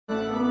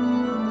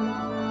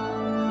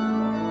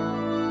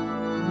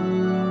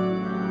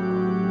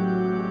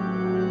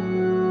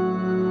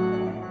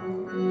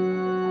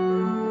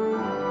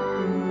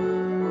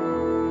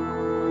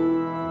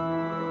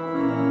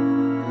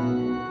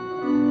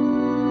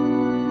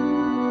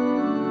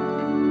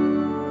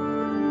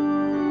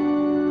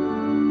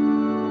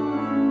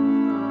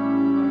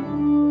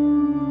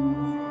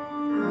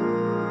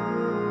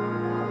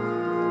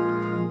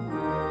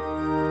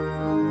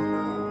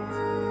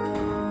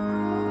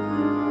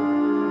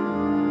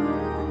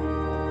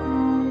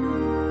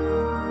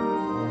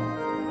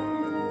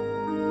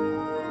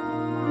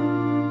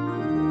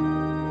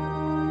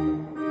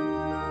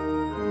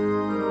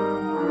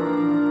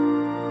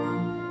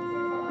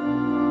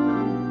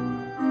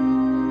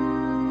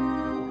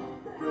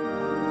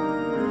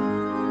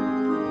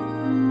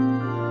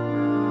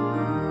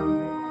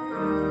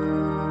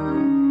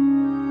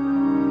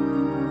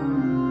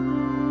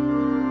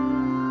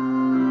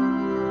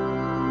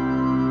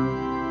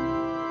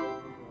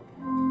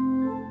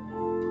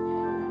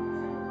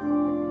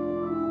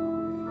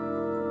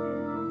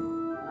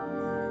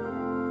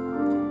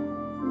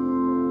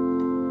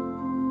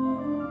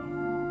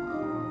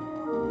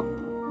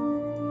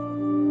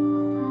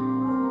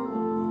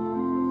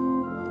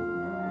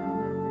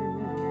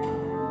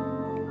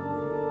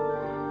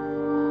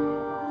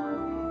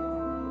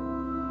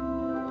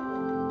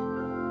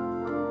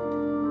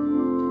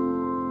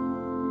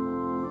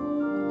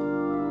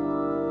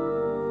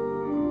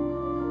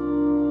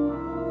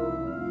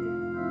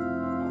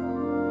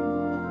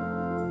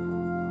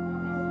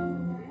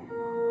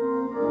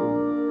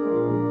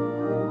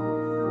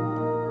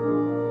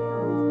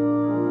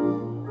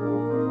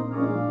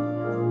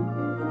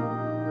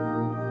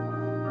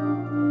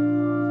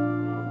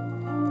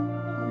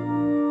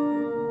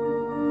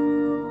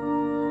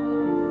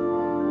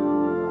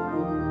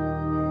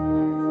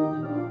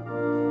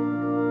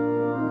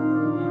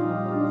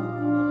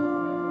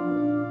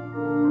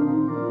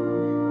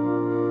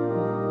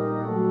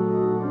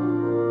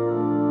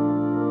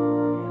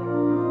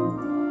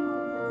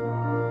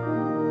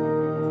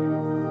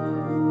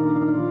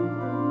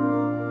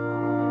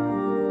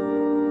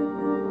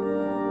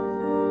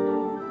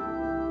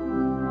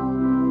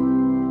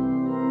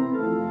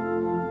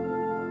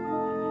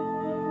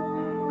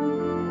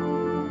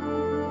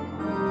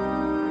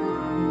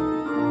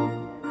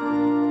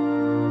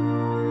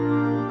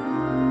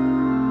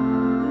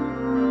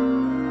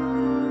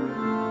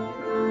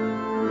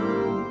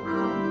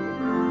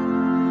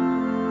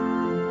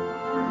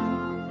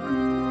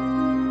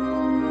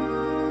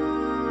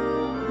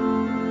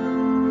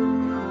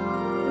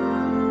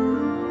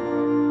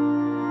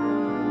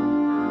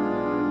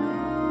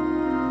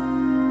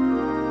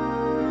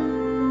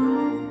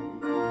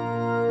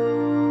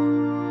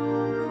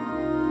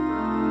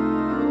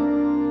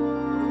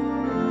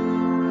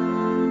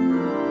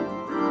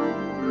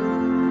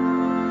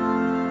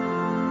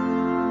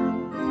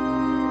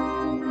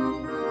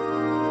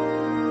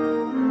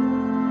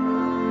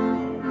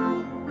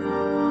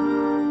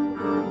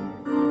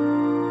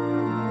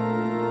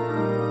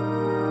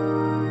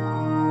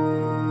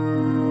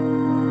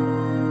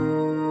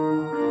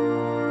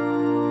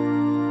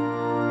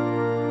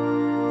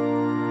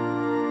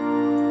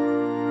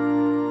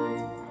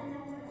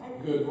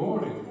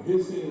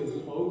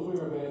of Eau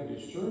Claire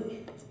Baptist Church,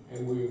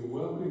 and we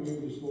welcome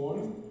you this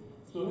morning.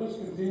 So let's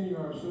continue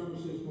our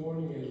service this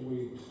morning as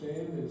we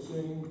stand and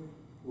sing,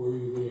 "Were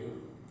You There?"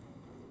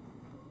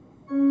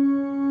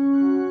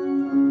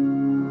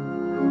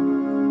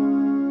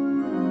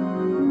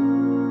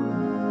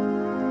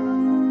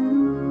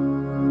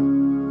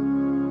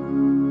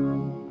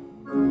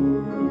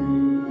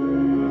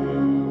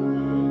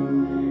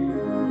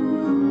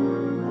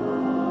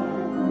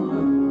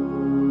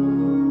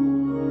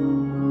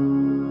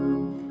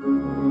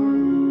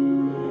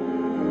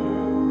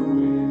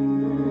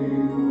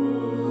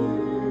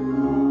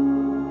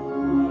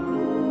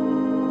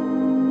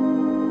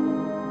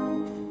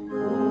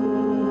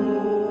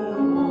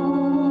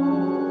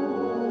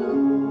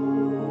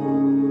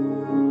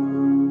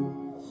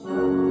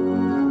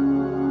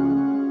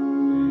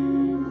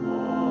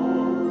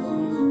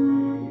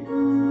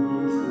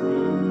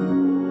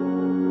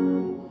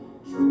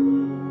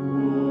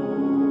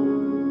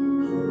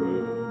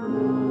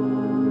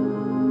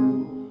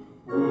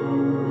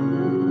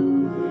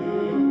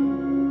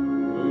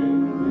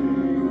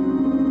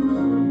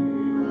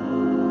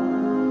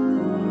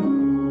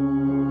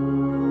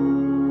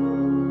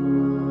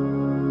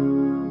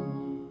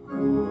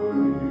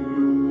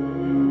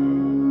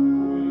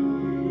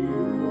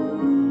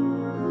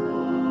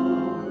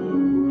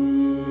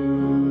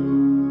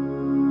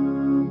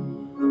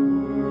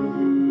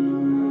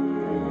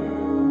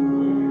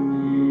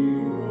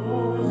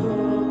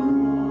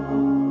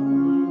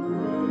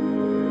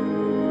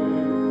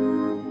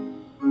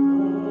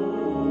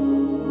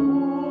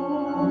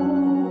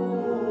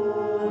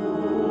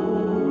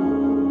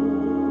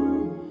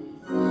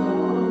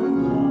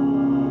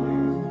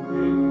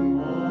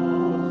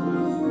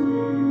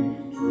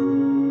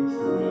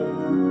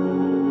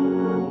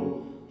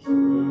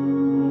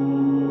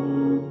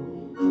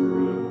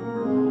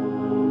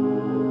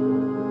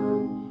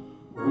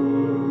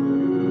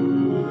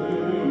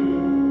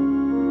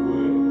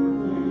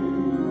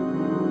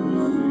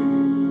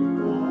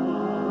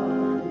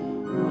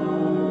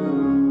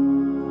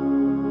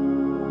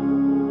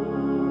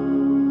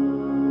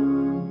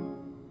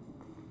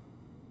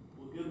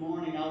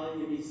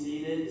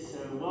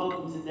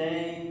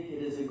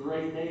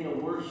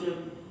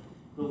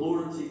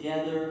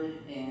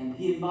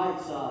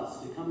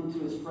 Us to come into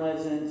His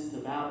presence, to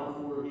bow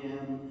before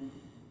Him,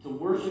 to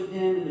worship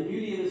Him in the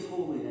beauty of His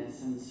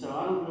holiness. And so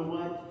I don't know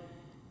what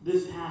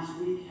this past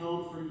week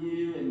held for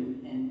you,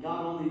 and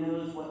God only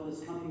knows what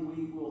this coming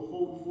week will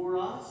hold for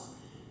us,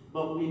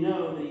 but we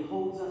know that He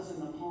holds us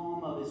in the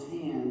palm of His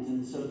hands.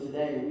 And so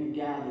today we've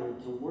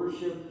gathered to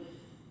worship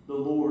the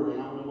Lord,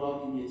 and I want to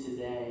welcome you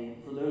today.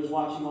 For those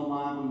watching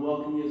online, we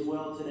welcome you as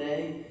well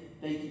today.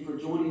 Thank you for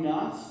joining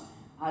us.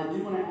 I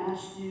do want to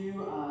ask you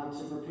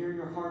to prepare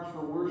your hearts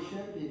for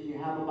worship. If you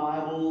have a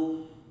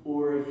Bible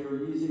or if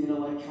you're using an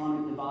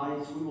electronic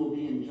device, we will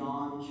be in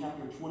John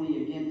chapter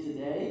 20 again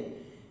today,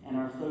 and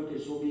our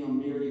focus will be on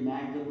Mary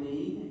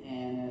Magdalene.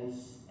 And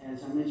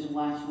as I mentioned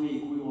last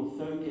week, we will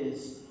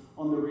focus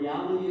on the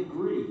reality of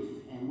grief,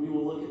 and we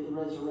will look at the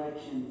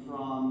resurrection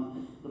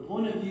from the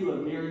point of view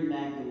of Mary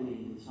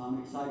Magdalene. So I'm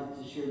excited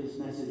to share this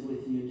message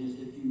with you in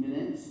just a few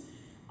minutes.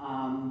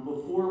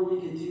 Before we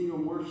continue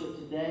in worship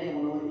today, I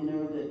want to let you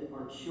know that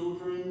our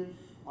children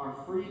are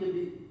free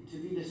to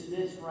be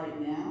dismissed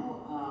right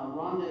now.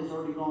 Rhonda has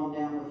already gone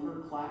down with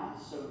her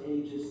class, so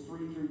ages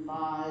 3 through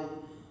 5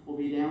 will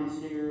be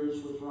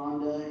downstairs with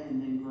Rhonda,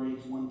 and then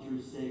grades 1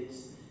 through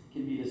 6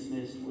 can be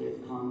dismissed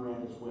with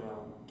Conrad as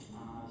well.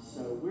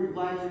 So we're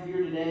glad you're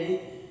here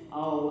today.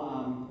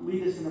 I'll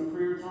lead us in a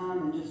prayer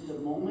time in just a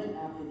moment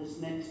after this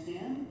next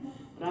hymn.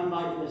 But I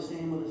invite you to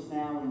stand with us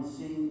now and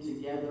sing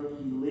together,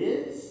 "He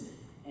Lives."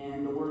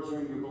 And the words are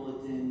in your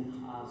bulletin,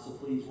 so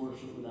please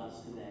worship with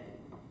us today.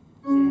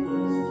 Stand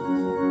with us as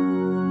we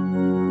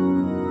sing.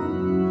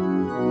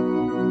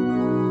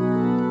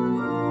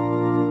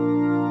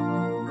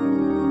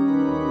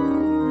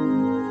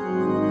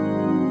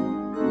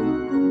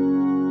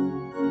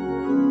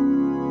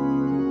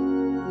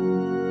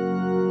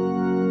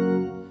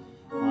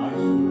 I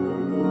see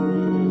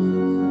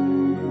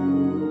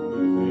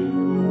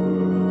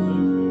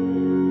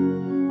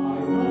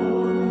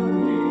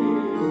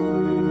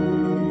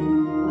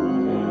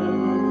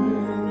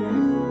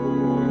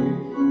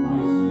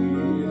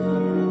His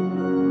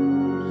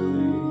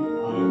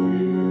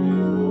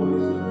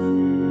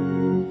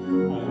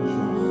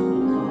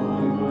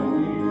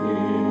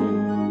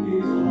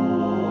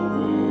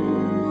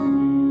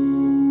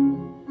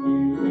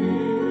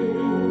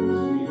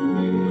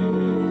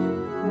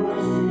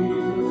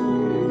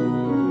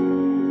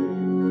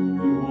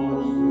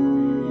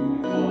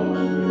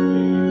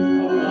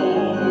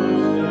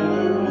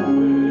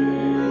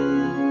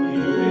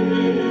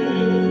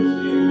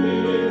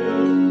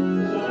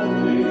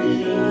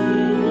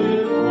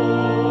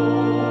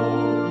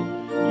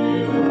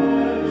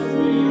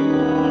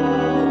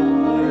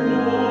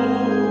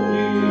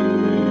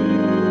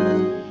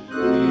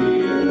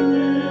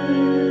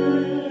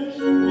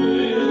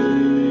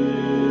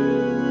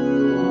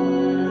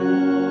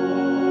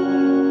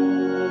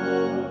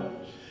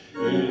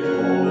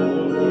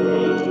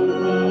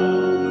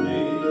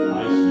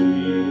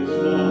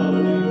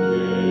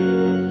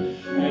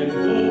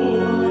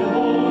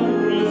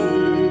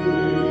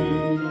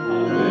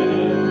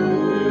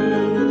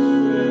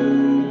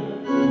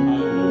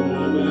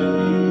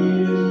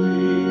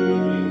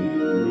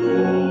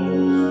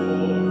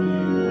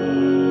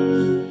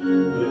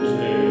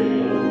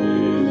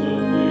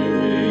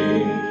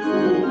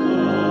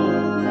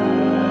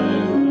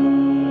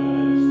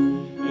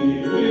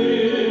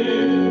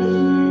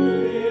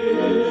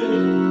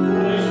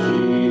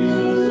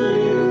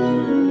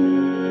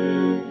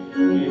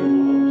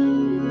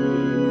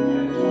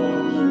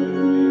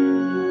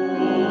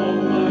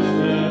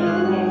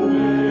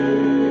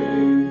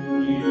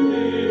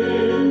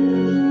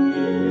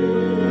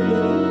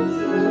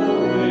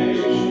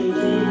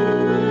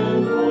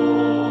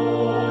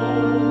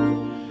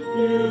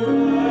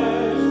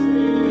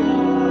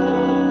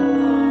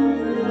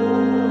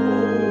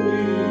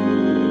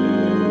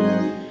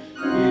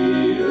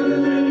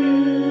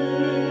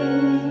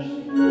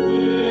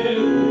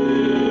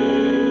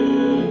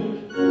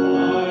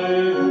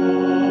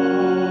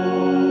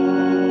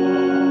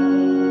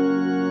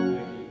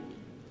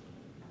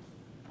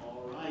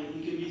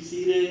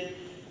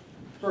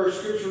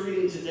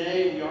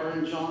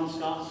John's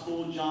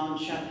Gospel, John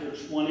chapter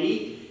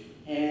 20.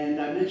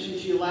 And I mentioned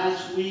to you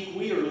last week,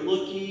 we are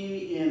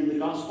looking in the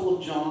Gospel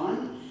of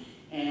John.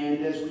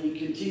 And as we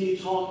continue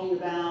talking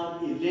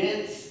about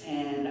events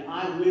and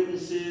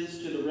eyewitnesses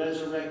to the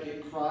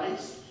resurrected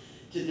Christ,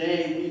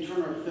 today we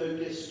turn our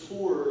focus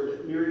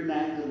toward Mary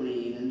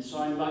Magdalene. And so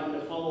I invite you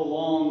to follow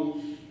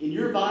along in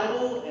your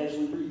Bible as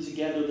we read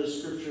together the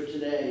scripture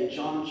today.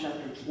 John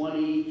chapter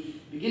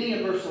 20, beginning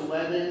at verse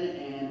 11,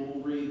 and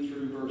we'll read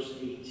through verse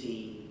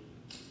 18.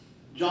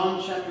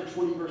 John chapter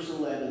 20, verse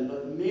 11.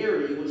 But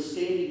Mary was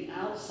standing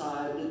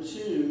outside the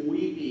tomb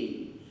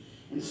weeping.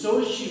 And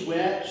so as she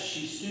wept,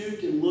 she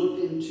stooped and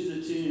looked into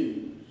the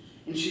tomb.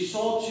 And she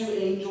saw two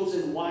angels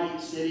in white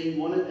sitting,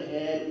 one at the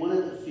head, one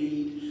at the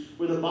feet,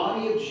 where the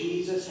body of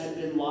Jesus had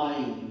been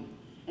lying.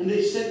 And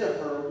they said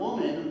to her,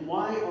 "Woman,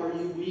 why are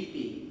you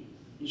weeping?"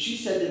 And she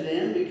said to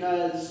them,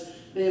 "Because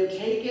they have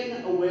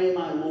taken away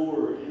my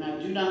Lord, and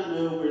I do not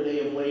know where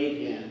they have laid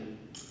him."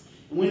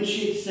 And when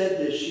she had said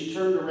this, she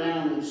turned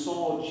around and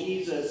saw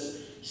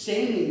Jesus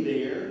standing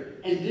there,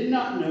 and did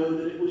not know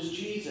that it was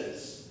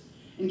Jesus.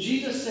 And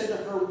Jesus said to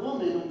her,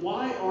 "Woman,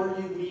 why are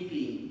you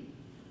weeping?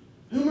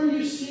 Whom are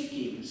you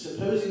seeking?"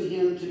 Supposing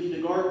him to be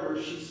the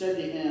gardener, she said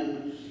to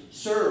him,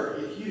 "Sir,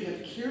 if you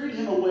have carried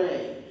him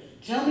away,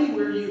 tell me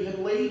where you have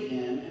laid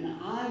him, and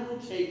I will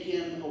take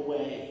him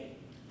away."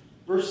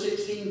 Verse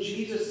 16,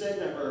 Jesus said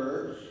to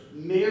her,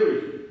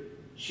 "Mary."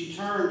 She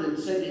turned and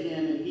said to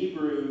him in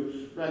Hebrew,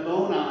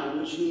 "Rabboni,"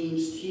 which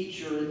means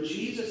teacher. And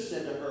Jesus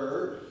said to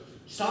her,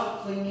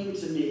 "Stop clinging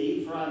to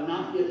me, for I have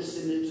not yet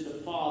ascended to the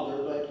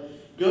Father, but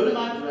go to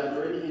my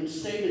brethren and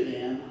say to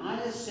them, I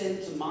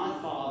ascend to my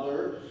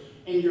Father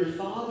and your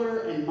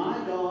Father, and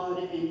my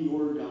God and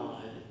your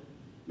God."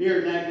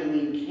 Mary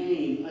Magdalene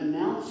came,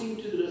 announcing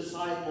to the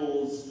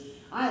disciples,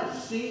 "I have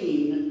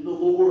seen the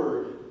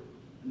Lord,"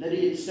 and that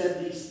he had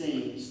said these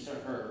things to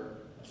her.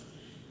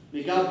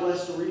 May God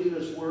bless the reading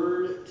of his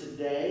word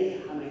today.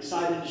 I'm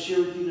excited to share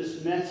with you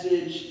this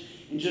message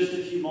in just a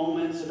few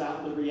moments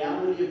about the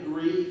reality of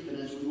grief, and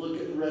as we look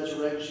at the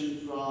resurrection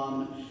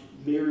from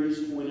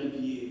Mary's point of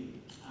view.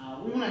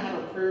 We want to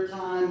have a prayer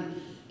time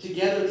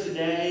together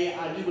today.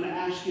 I do want to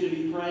ask you to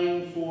be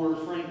praying for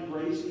Frank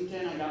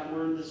Brasington. I got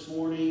word this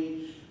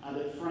morning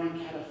that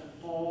Frank had a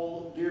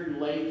fall very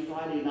late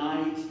Friday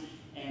night,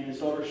 and his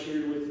daughter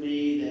shared with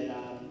me that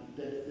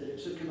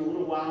it took him a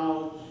little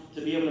while to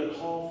be able to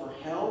call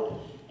for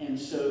help, and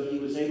so he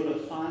was able to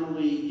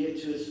finally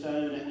get to his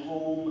phone at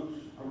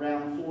home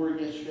around 4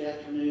 yesterday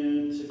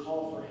afternoon to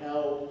call for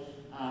help.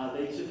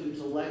 They took him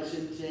to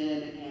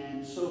Lexington,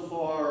 and so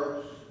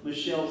far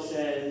Michelle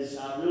says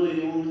really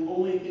the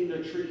only thing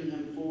they're treating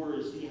him for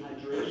is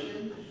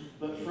dehydration,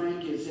 but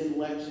Frank is in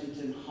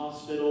Lexington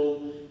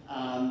Hospital.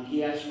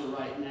 He asked for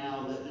right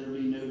now that there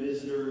be no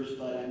visitors,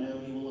 but I know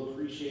he will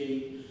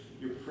appreciate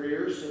your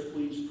prayers, so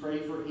please pray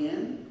for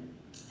him.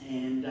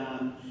 And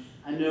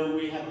I know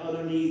we have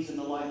other needs in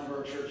the life of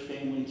our church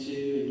family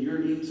too, and your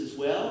needs as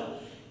well.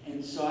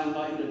 And so I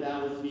invite you to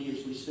bow with me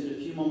as we spend a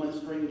few moments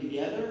praying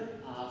together.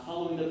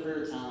 Following the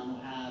prayer time,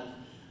 we'll have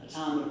a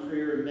time of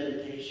prayer and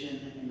meditation,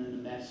 and then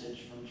the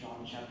message from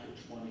John chapter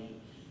 20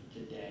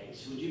 today.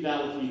 So would you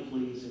bow with me,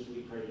 please, as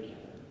we pray together.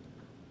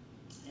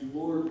 And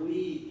Lord,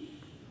 we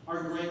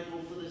are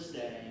grateful for this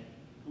day.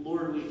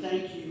 Lord, we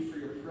thank you for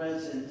your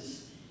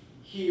presence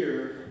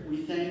here. We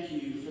thank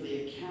you for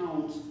the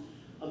account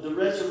of the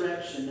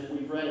resurrection that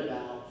we've read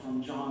about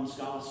from John's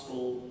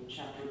Gospel,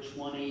 chapter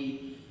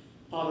 20.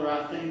 Father,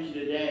 I thank you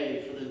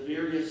today for the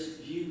various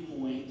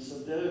viewpoints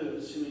of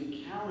those who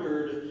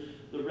encountered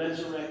the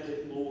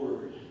resurrected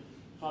Lord.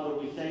 Father,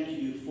 we thank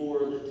you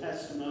for the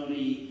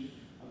testimony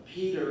of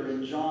Peter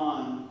and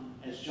John,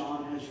 as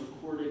John has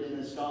recorded in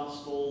his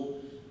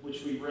gospel,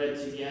 which we've read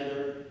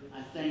together.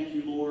 I thank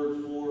you,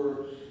 Lord,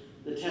 for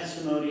the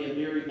testimony of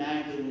Mary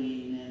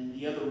Magdalene and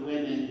the other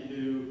women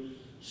who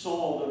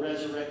saw the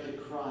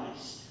resurrected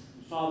Christ.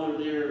 Father,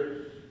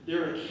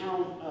 their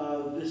account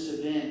of this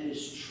event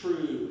is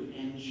true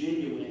and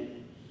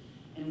genuine.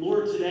 And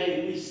Lord,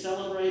 today we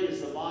celebrate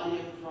as the body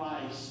of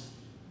Christ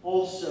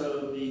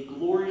also the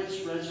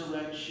glorious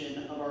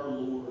resurrection of our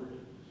Lord.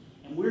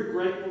 And we're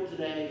grateful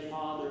today,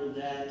 Father,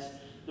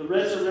 that the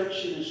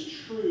resurrection is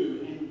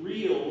true and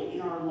real in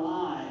our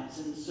lives.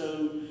 And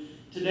so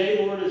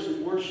today, Lord, as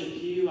we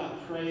worship you, I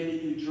pray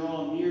that you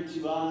draw near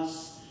to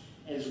us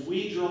as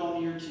we draw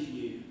near to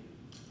you.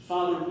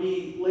 Father,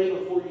 we lay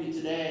before you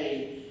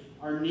today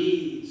our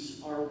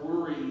needs, our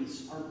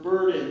worries, our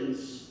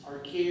burdens, our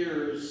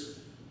cares,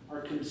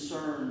 our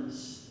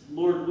concerns.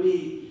 Lord,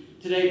 we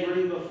today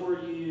bring before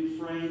you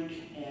Frank,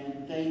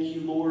 and thank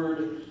you,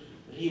 Lord,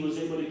 that he was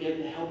able to get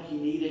the help he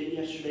needed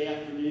yesterday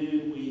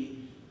afternoon.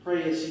 We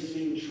pray as he's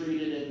being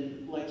treated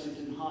in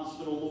Lexington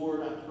Hospital,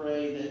 Lord, I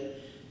pray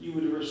that you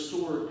would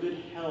restore good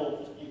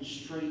health and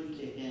strength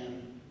to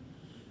him.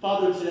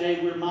 Father,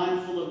 today we're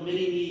mindful of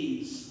many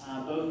needs,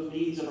 both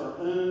needs of our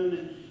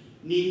own,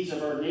 needs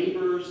of our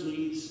neighbors,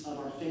 needs of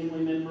our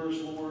family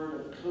members, Lord,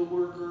 of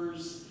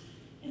co-workers.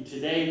 And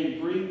today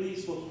we bring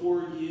these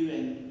before you,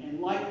 and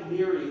like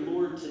Mary,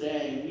 Lord,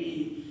 today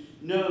we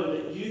know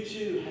that you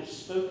too have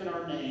spoken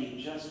our name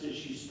just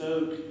as you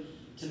spoke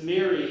to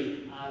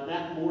Mary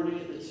that morning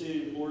at the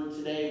tomb. Lord,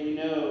 today we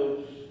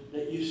know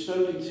that you've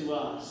spoken to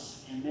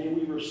us, and may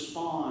we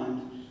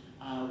respond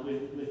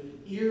with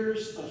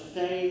ears of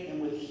faith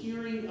and with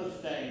hearing of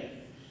faith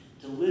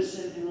to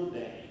listen and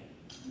obey.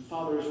 And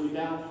Father, as we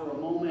bow for a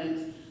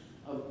moment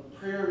of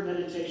prayer and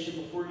meditation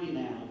before you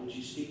now, would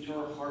you speak to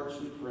our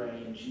hearts, we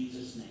pray, in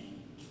Jesus'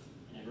 name.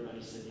 And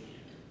everybody said together,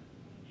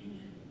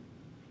 amen.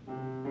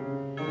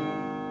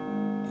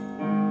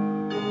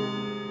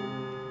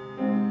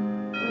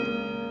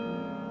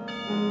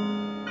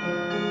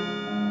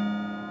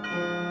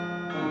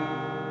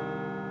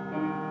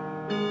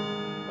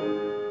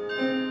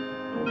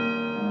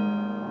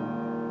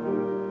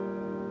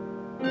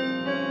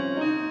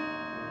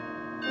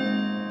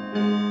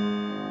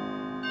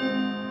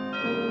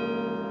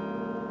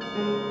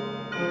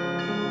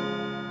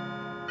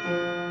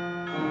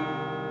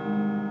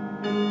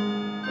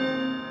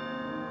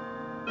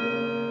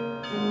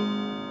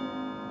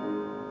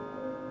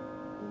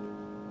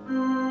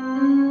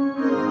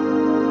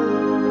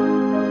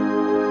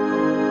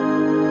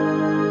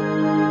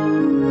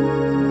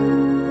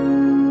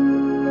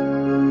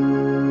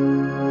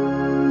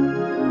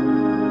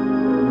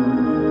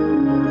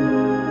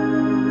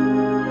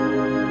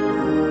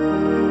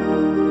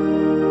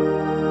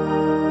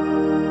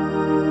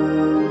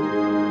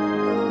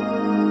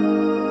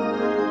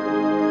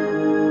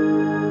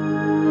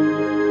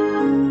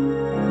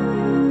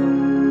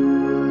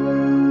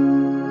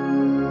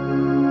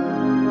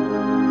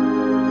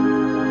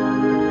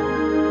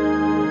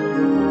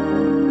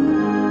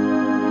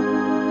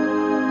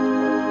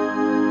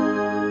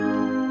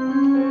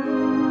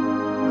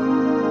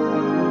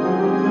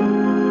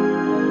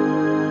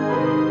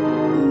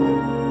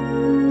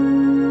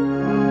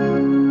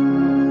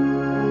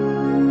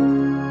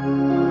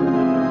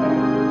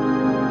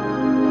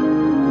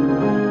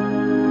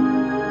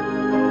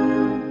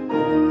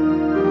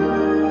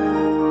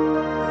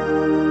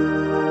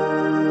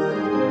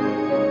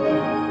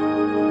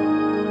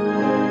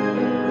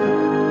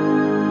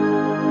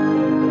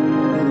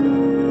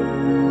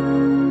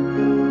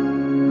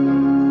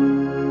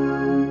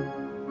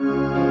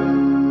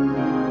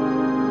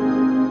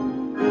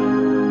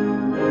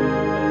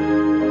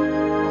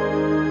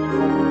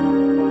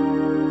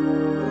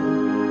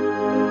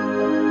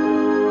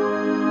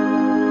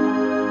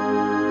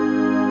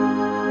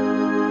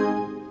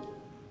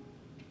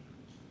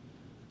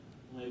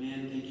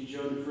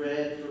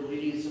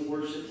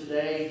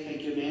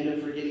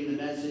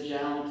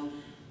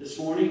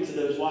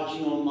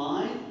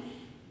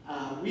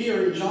 We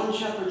are in John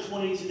chapter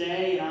 20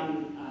 today, and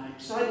I'm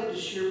excited to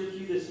share with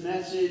you this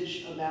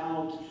message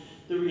about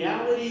the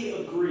reality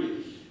of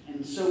grief.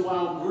 And so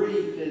while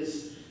grief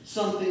is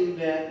something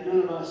that none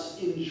of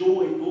us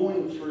enjoy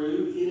going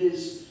through, it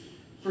is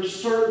for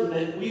certain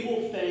that we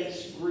will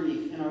face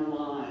grief in our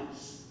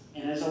lives.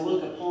 And as I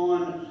look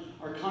upon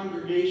our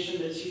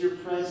congregation that's here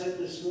present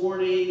this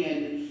morning,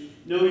 and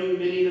knowing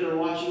many that are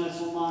watching us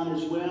online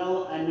as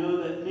well, I know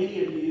that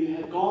many of you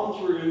have gone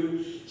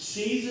through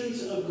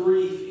seasons of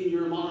grief in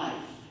your life.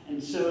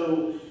 And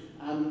so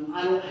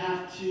I don't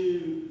have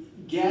to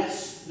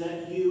guess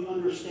that you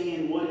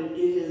understand what it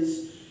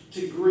is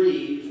to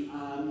grieve.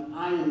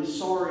 I am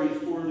sorry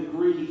for the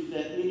grief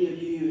that many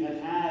of you have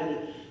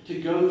had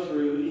to go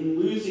through in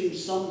losing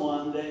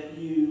someone that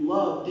you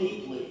love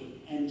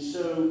deeply. And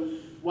so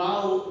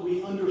while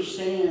we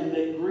understand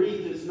that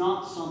grief is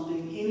not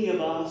something any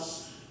of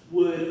us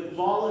would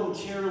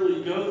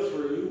voluntarily go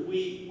through,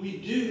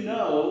 we do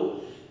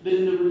know that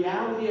in the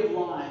reality of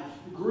life,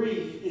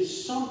 grief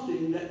is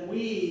something that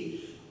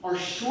we are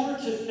sure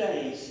to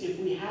face if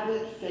we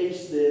haven't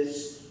faced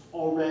this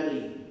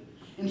already.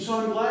 And so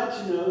I'm glad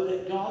to know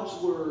that God's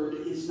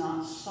Word is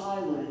not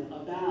silent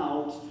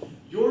about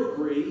your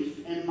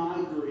grief and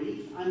my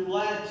grief. I'm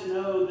glad to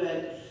know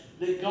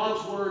that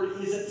God's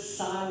Word isn't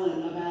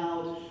silent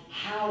about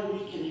how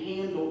we can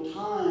handle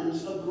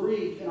times of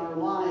grief in our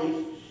life.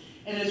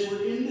 And as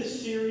we're in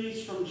this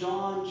series from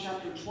John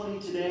chapter 20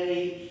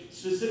 today,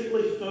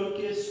 specifically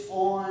focused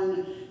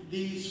on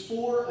these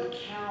four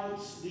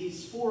accounts,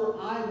 these four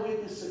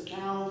eyewitness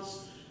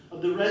accounts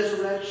of the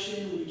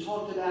resurrection. We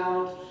talked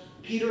about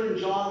Peter and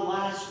John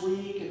last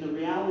week and the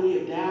reality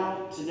of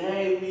doubt.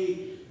 Today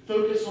we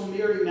focus on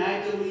Mary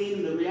Magdalene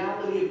and the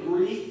reality of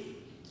grief.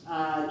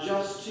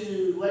 Just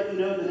to let you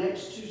know, the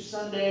next 2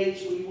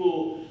 Sundays we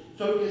will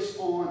focus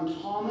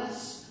on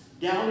Thomas,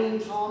 doubting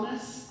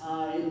Thomas,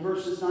 in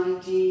verses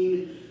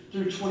 19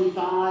 through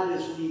 25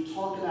 as we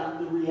talk about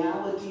the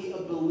reality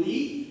of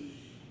belief.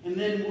 And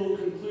then we'll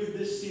conclude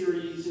this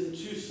series in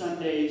 2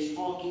 Sundays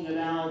talking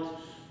about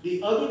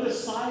the other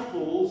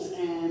disciples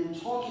and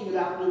talking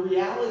about the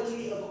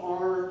reality of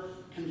our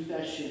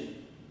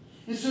confession.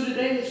 And so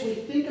today, as we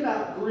think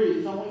about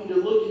grief, I want you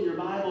to look in your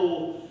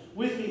Bible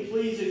with me,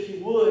 please, if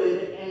you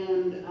would.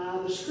 And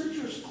the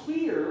Scripture's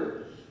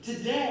clear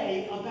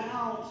today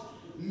about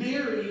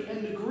Mary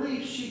and the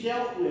grief she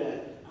dealt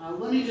with.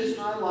 Let me just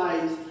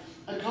highlight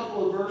a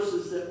couple of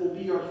verses that will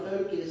be our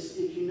focus.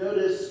 If you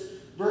notice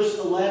verse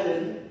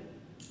 11,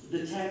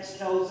 the text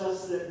tells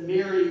us that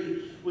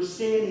Mary was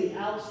standing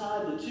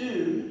outside the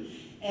tomb,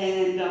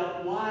 and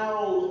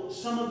while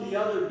some of the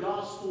other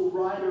gospel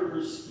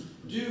writers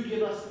do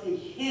give us a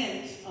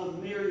hint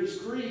of Mary's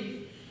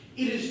grief,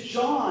 it is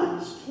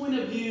John's point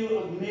of view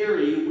of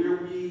Mary where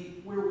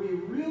we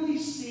really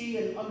see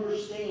and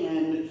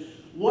understand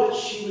what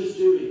she was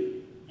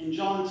doing. And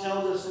John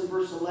tells us in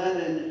verse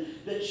 11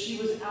 that she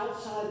was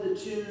outside the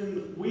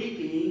tomb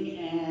weeping,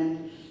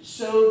 and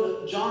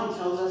so John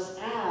tells us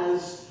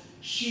as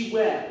she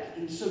wept.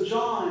 And so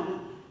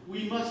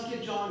we must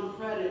give John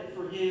credit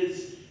for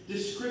his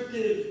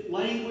descriptive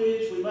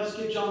language. We must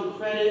give John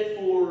credit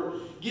for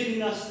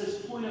giving us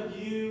this point of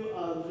view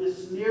of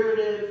this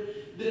narrative,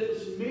 that it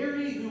was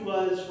Mary who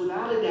was,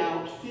 without a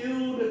doubt,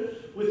 filled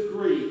with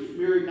grief,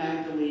 Mary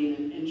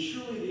Magdalene, and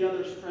surely the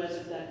others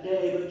present that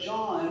day. But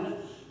John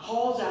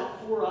calls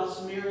out for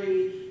us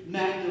Mary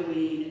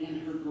Magdalene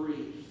and her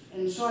grief.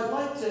 And so I'd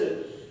like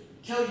to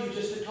tell you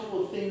just a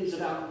couple of things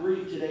about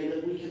grief today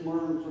that we can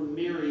learn from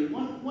Mary.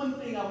 One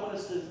thing I want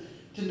us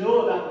to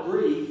know about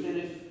grief, and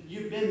if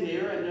you've been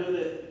there, I know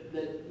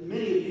that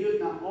many of you,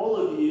 if not all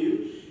of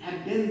you,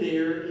 have been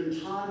there in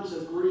times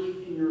of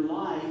grief in your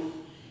life.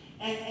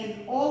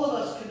 And all of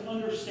us can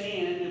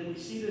understand, and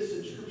we see this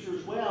in Scripture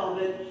as well,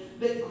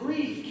 that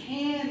grief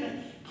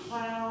can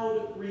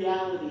cloud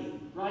reality,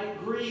 right?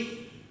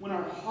 Grief, when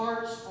our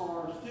hearts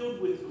are filled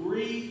with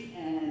grief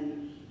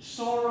and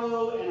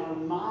sorrow and our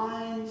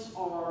minds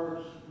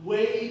are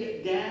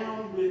weighed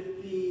down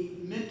with the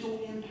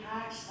mental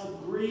impacts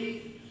of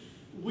grief,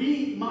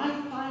 we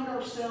might find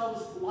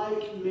ourselves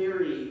like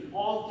Mary,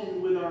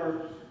 often with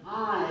our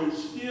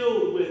eyes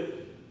filled with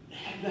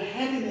the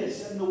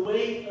heaviness and the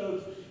weight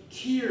of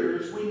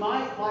tears. We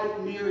might,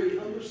 like Mary,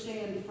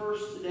 understand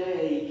first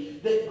today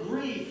that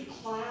grief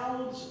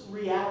clouds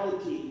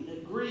reality,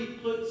 that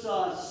grief puts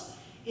us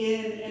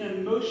in an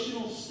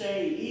emotional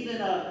state,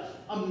 even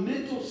a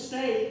mental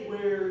state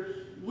where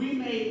we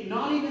may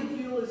not even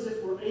feel as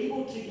if we're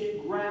able to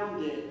get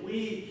grounded.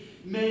 We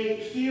may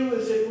feel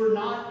as if we're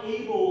not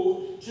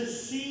able to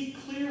see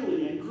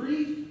clearly, and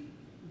grief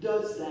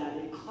does that.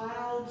 It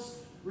clouds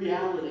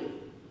reality.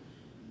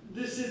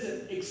 This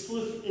isn't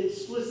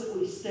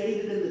explicitly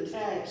stated in the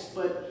text,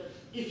 but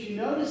if you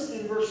notice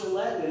in verse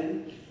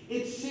 11,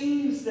 it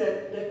seems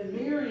that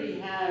Mary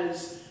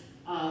has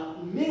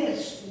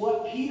missed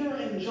what Peter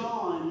and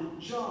John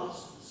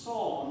just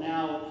saw.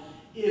 Now,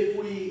 if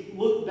we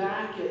look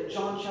back at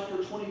John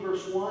chapter 20,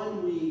 verse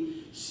 1,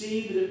 we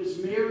see that it was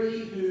Mary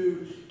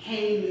who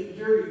came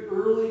very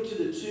early to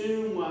the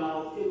tomb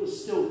while it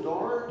was still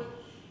dark.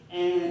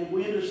 And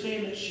we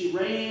understand that she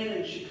ran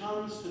and she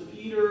comes to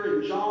Peter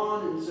and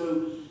John. And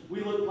so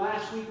we looked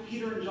last week,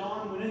 Peter and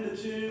John went in the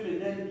tomb,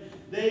 and then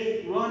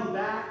they run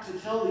back to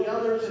tell the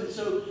others. And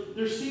so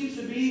there seems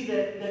to be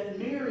that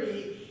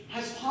Mary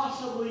has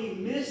possibly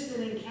missed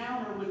an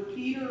encounter with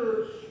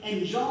Peter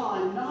and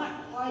John,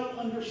 not quite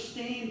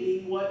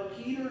understanding what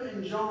Peter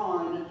and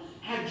John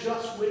had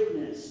just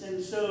witnessed.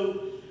 And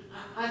so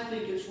I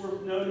think it's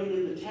worth noting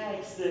in the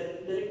text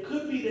that it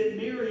could be that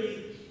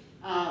Mary,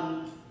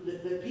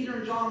 that Peter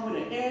and John went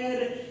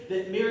ahead,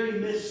 that Mary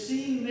missed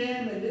seeing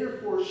them, and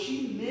therefore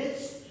she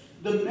missed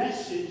the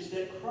message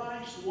that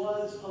Christ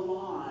was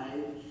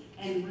alive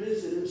and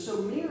risen. And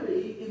so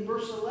Mary, in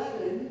verse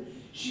 11,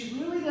 she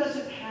really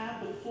doesn't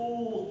have the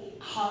full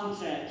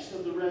context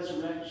of the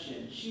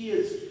resurrection. She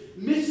is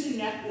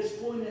missing at this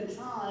point in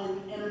time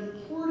an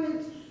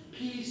important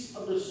piece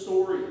of the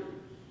story.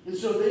 And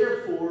so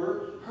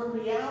therefore, her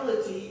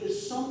reality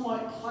is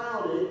somewhat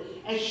clouded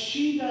as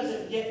she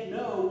doesn't yet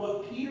know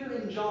what Peter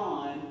and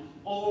John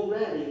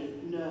already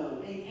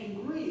know.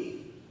 And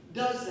grief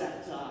does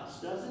that to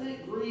us, doesn't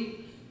it?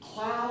 Grief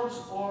clouds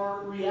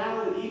our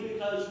reality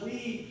because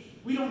we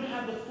don't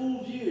have the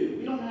full view.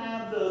 We don't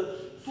have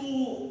the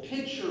full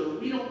picture.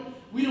 We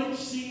don't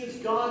see as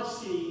God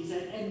sees.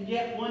 And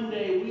yet one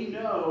day we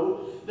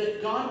know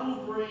that God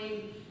will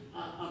bring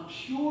a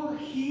pure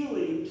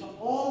healing to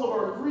all of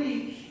our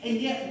grief, and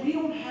yet we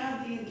don't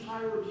have the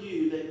entire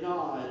view that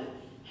God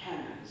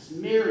has.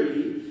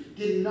 Mary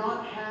did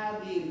not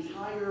have the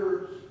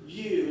entire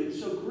view, and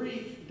so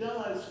grief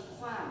does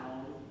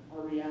cloud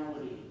our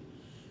reality.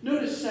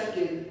 Notice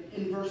second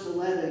in verse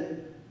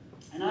 11,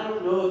 and I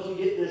don't know if you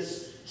get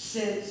this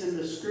sense in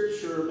the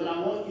Scripture, but I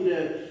want you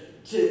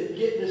to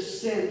get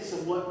this sense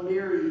of what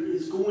Mary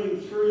is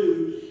going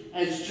through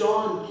as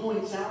John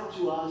points out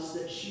to us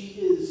that she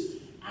is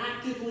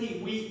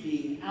actively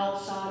weeping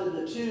outside of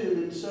the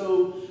tomb. And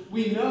so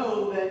we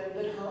know that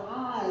her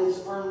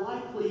eyes are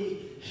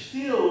likely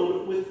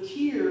filled with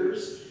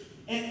tears.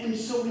 And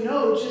so we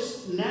know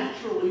just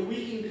naturally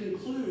we can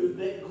conclude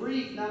that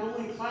grief not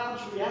only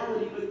clouds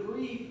reality, but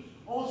grief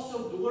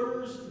also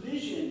blurs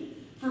vision.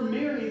 For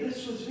Mary,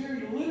 this was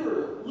very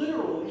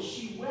literal as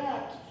she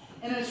wept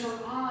and as her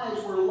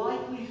eyes were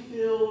likely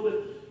filled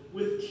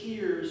with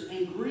tears.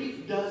 And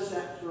grief does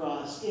that for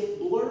us. It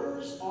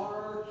blurs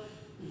our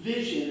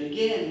vision.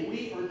 Again,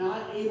 we are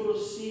not able to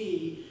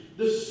see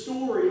the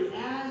story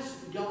as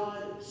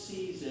God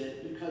sees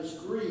it because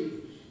grief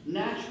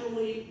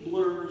naturally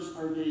blurs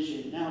our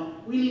vision. Now,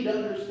 we need to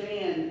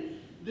understand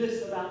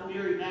this about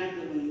Mary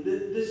Magdalene.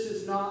 This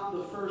is not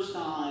the first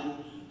time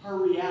her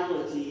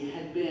reality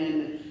had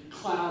been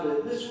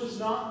clouded. This was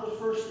not the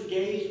first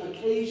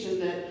occasion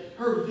that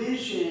her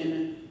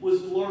vision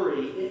was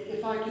blurry.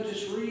 If I could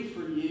just read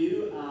for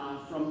you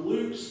from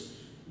Luke's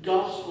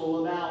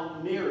Gospel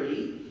about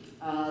Mary,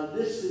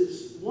 this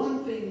is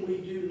one thing we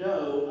do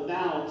know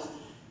about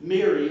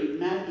Mary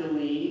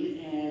Magdalene.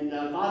 And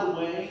by the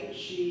way,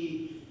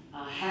 she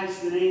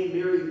has the name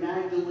Mary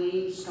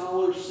Magdalene,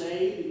 scholars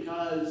say,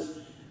 because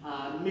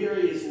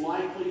Mary is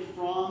likely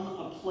from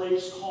a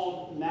place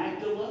called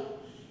Magdala.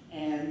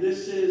 And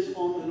this is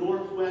on the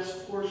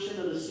northwest portion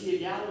of the Sea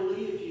of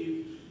Galilee. If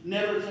you've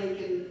never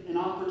taken an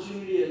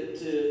opportunity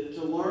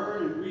to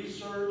learn and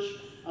research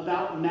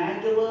about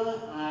Magdala,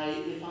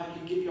 if I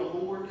could give you a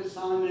homework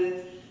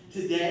assignment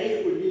today,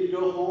 it would be to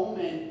go home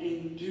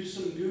and do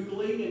some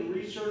Googling and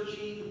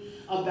researching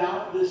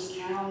about this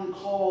town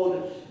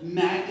called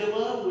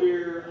Magdala,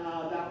 where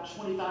about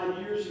 25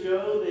 years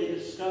ago they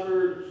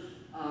discovered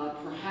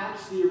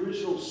perhaps the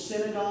original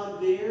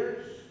synagogue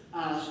there,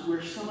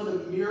 where some of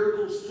the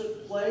miracles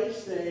took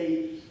place.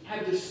 They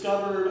have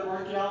discovered,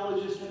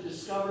 archaeologists have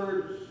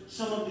discovered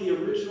some of the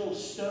original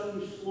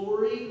stone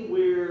flooring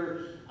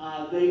where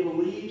they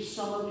believe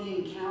some of the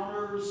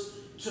encounters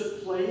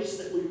took place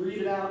that we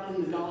read about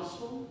in the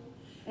Gospel.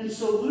 And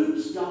so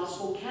Luke's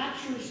Gospel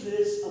captures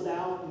this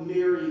about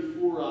Mary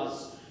for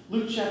us.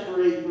 Luke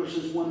chapter 8,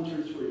 verses 1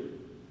 through 3.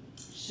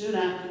 Soon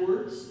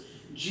afterwards,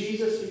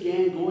 Jesus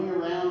began going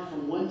around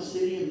from one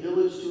city and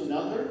village to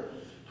another,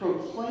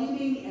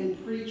 proclaiming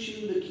and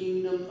preaching the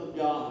kingdom of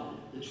God.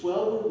 The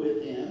 12 were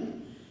with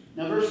him.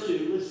 Now verse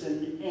 2,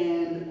 listen.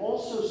 And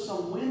also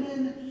some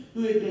women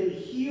who had been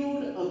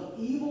healed of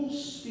evil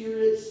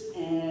spirits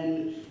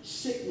and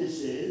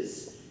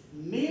sicknesses.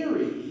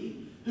 Mary,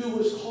 who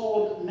was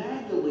called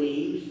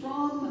Magdalene,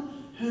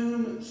 from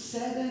whom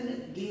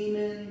 7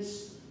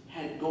 demons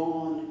had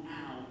gone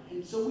out.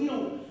 And so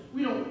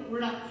we're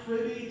not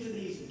privy to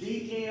these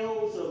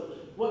details of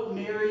what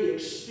Mary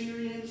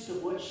experienced,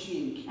 of what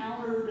she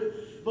encountered,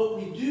 but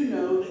we do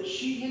know that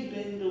she had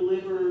been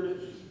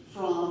delivered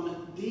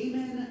from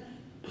demon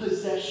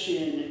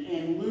possession,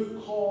 and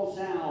Luke calls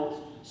out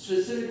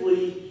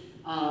specifically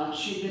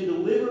she'd been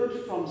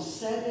delivered from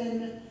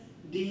 7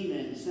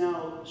 demons.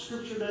 Now,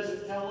 Scripture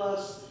doesn't tell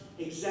us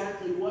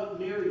exactly what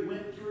Mary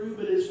went through,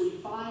 but as we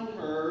find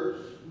her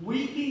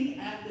weeping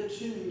at the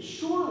tomb,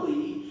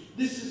 surely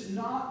this is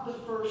not the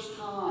first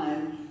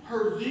time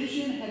her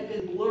vision had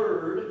been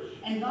blurred,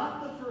 and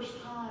not the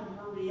first time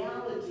her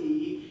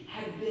reality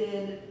had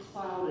been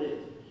clouded.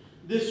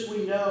 This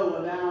we know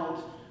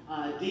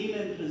about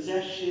demon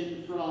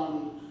possession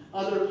from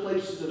other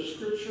places of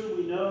Scripture.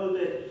 We know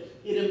that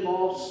it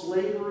involves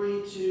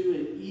slavery to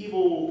an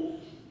evil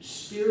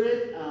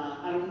spirit.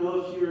 I don't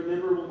know if you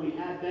remember when we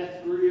had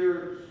Beth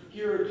Greer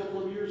here a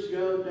couple of years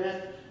ago.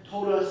 Beth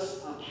told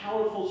us a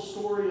powerful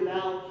story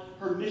about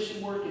her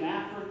mission work in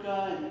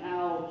Africa and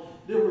how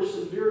there were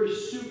some very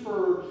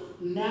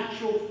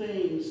supernatural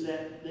things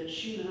that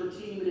she and her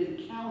team had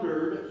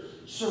encountered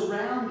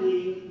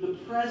surrounding the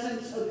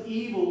presence of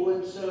evil.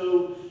 And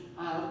so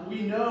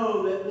we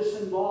know that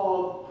this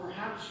involved,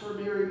 perhaps for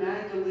Mary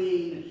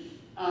Magdalene,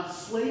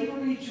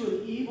 slavery to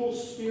an evil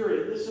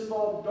spirit. This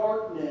involved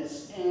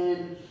darkness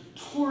and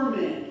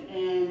torment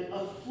and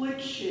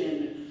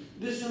affliction.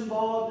 This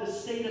involved a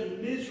state of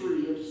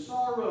misery, of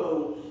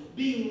sorrow,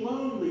 being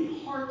lonely,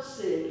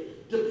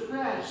 heartsick,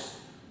 depressed,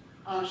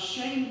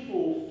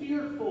 shameful,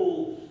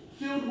 fearful,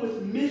 filled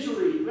with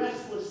misery,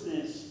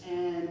 restlessness,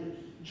 and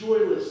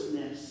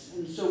joylessness.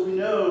 And so we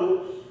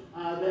know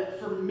that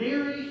for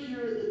Mary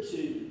here at the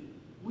tomb,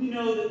 we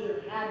know that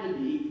there had to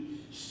be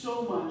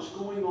so much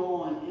going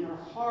on in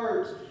her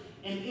heart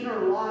and in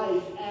her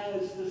life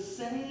as the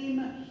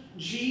same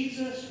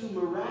Jesus who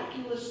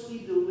miraculously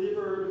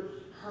delivered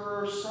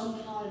her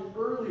sometime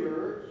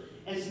earlier,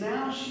 as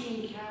now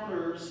she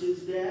encounters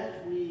his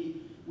death.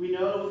 We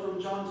know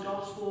from John's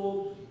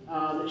Gospel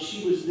that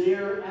she was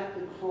there at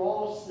the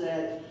cross,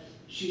 that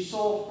she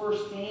saw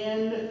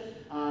firsthand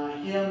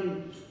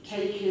him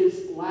take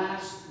his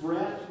last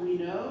breath, we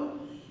know.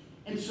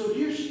 And so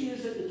here she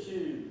is at the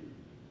tomb.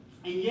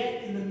 And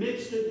yet in the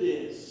midst of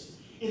this,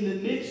 in the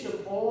midst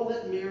of all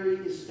that Mary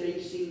is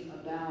facing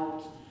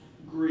about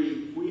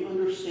grief, we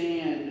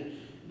understand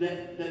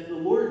that the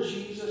Lord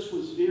Jesus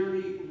was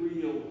very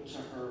real to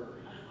her.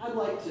 I'd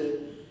like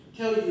to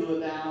tell you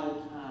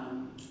about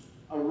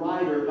a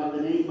writer by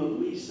the name of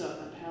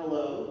Lisa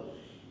Apello.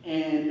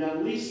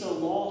 And Lisa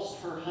lost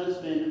her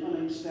husband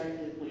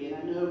unexpectedly. And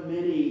I know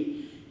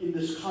many in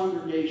this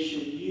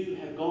congregation, you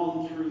have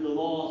gone through the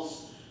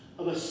loss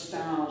of a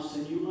spouse,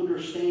 and you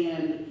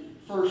understand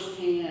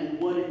firsthand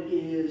what it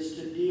is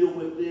to deal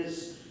with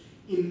this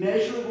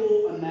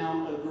immeasurable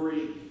amount of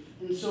grief.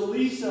 And so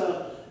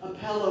Lisa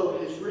Apello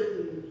has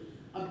written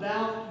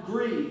about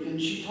grief, and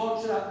she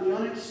talks about the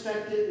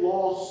unexpected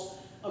loss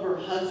of her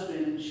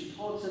husband, and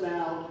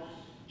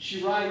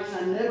she writes,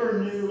 I never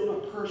knew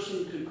a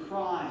person could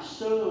cry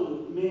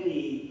so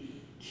many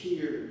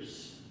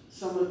tears.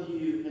 Some of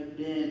you have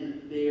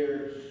been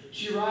there.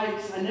 She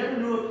writes, I never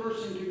knew a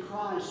person could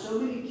cry so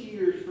many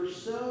tears for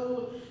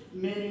so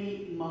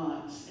many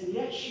months. And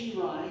yet she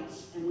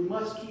writes, and we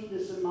must keep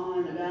this in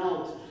mind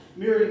about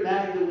Mary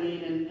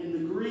Magdalene and the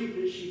grief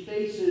that she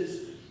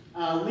faces.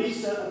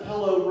 Lisa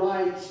Apello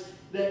writes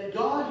that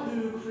God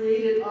who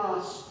created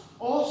us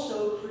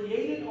also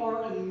created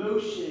our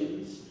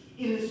emotions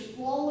in His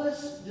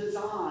flawless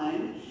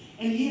design,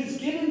 and He has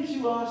given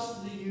to us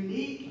the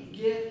unique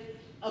gift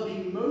of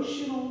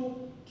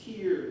emotional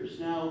tears.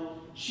 Now,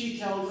 she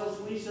tells us,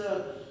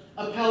 Lisa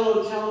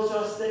Apello tells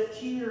us that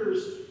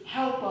tears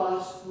help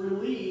us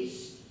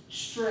release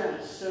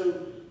stress.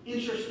 So,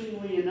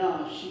 interestingly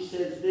enough, she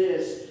says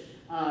this,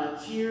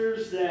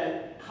 tears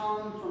that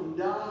come from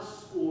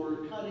dust or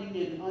cutting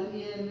an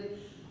onion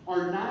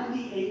are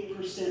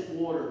 98%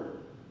 water.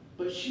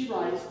 But she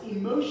writes,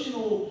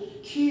 emotional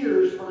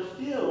tears are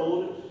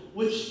filled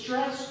with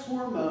stress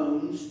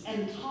hormones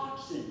and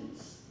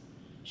toxins.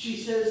 She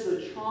says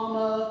the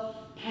trauma,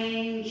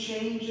 pain,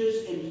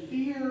 changes, and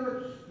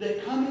fear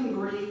that come in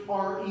grief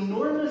are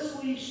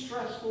enormously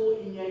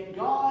stressful, and yet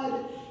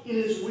God, in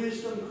His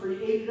wisdom,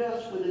 created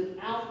us with an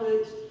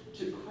outlet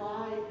to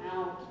cry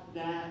out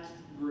that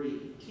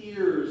grief.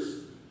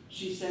 Tears,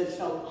 she says,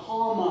 help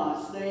calm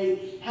us.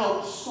 They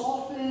help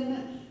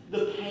soften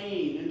the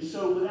pain. And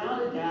so,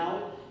 without a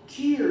doubt,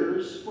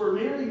 tears for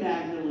Mary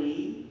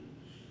Magdalene,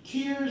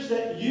 tears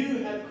that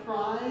you have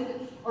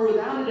cried, are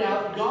without a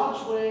doubt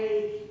God's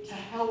way to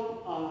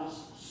help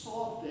us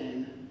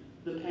soften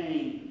the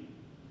pain.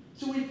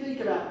 So we think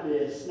about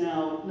this.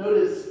 Now,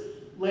 notice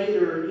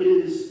later it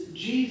is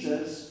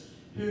Jesus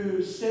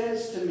who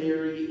says to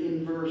Mary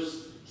in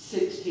verse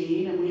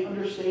 16, and we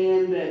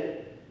understand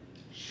that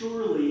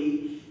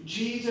surely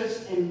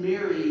Jesus and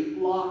Mary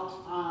locked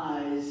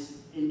eyes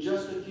in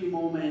just a few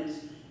moments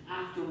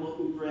after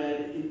what we've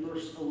read in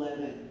verse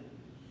 11.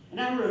 And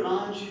I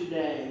remind you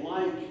today,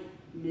 like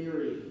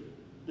Mary,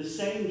 the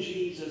same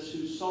Jesus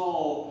who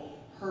saw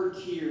her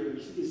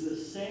tears is the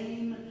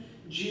same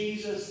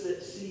Jesus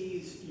that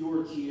sees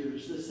your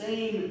tears. The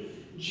same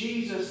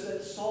Jesus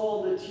that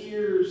saw the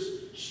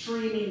tears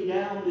streaming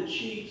down the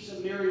cheeks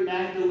of Mary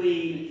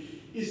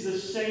Magdalene is the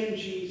same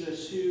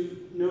Jesus who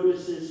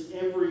notices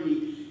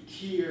every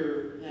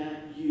tear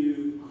that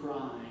you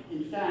cry.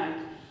 In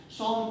fact,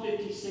 Psalm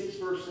 56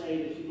 verse 8,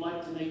 if you'd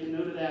like to make a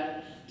note of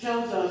that,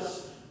 tells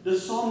us, the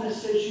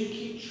psalmist says, you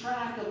keep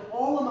track of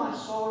all of my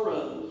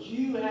sorrows.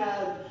 You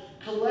have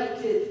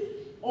collected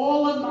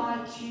all of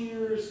my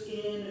tears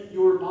in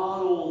your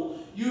bottle.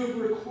 You have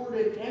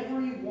recorded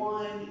every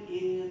one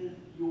in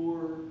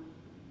your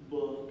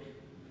book.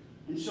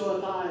 And so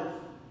if I've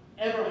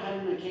ever had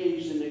an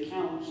occasion to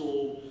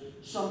counsel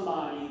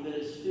somebody that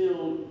is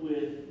filled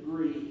with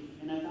grief,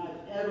 and if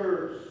I've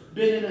ever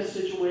been in a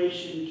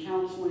situation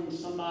counseling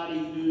somebody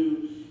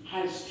who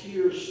has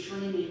tears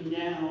streaming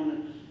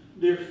down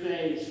their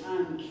face,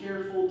 I'm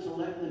careful to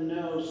let them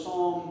know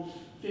Psalm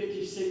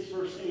 56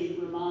 verse 8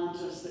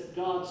 reminds us that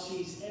God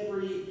sees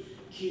every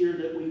tear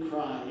that we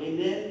cry.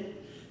 Amen?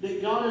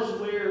 That God is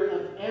aware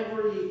of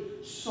every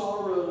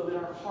sorrow that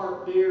our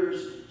heart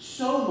bears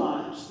so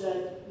much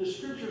that the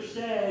Scripture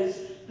says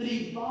that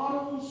He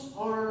bottles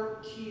our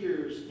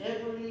tears,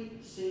 every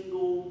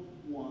single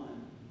one.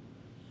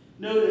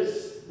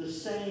 Notice the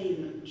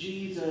same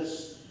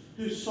Jesus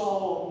who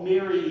saw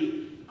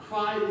Mary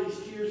cry these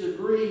tears of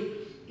grief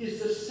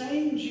is the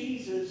same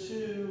Jesus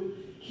who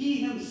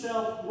He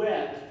Himself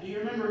wept. Do you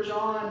remember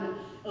John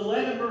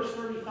 11 verse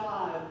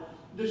 35?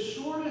 The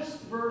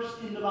shortest verse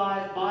in the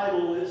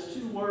Bible is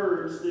 2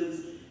 words.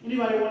 Does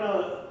anybody want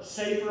to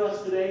say for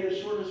us today the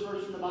shortest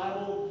verse in the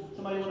Bible?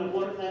 Somebody want to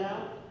blurt that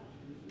out?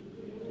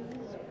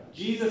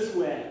 Jesus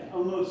wept.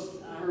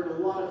 I heard a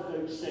lot of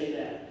folks say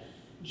that.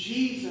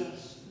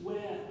 Jesus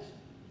wept.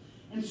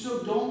 And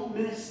so don't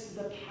miss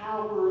the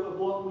power of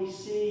what we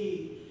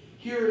see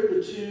here at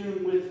the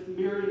tomb with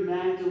Mary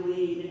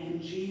Magdalene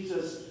and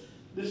Jesus.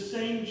 The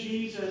same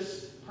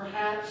Jesus,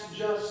 perhaps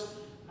just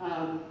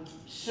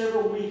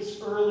several weeks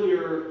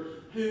earlier,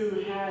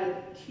 who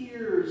had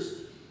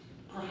tears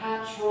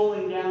perhaps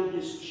rolling down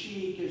His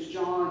cheek, as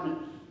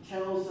John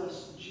tells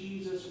us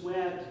Jesus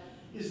wept,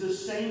 is the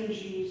same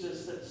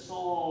Jesus that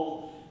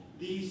saw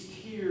these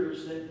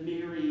tears that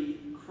Mary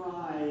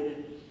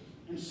cried.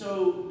 And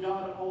so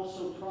God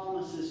also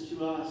promises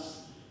to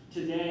us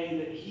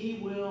today that He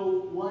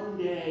will one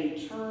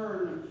day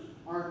turn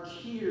our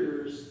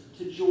tears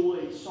to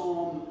joy.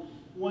 Psalm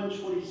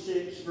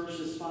 126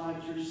 verses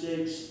 5 through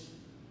 6.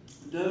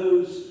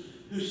 Those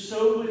who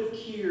sow with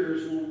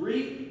tears will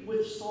reap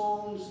with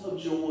songs of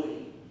joy.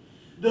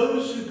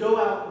 Those who go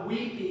out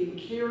weeping,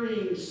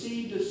 carrying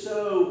seed to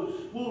sow,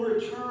 will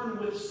return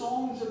with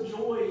songs of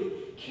joy,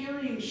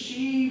 carrying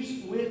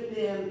sheaves with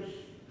them.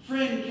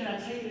 Friend, can I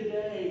tell you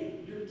today,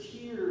 your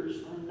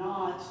tears are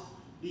not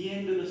the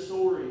end of the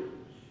story.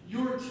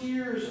 Your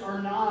tears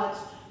are not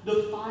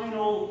the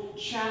final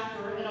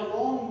chapter. And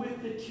along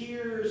with the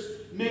tears,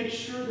 make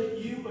sure that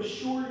you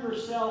assure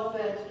yourself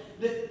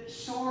that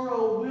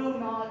sorrow will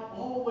not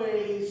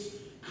always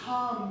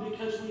come,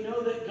 because we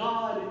know that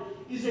God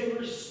is a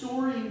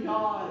restoring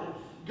God.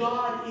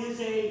 God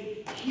is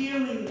a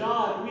healing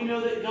God. We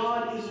know that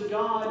God is a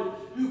God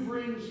who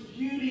brings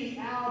beauty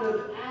out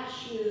of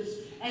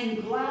ashes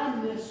and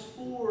gladness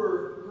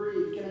for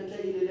grief. Can I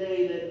tell you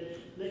today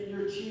that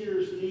your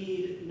tears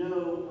need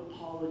no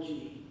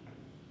apology?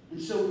 And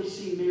so we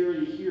see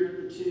Mary here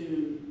at the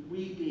tomb,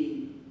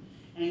 weeping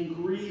and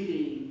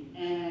grieving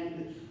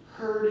and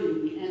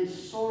hurting and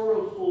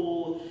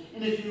sorrowful.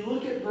 And if you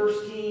look at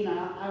verse 10,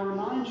 I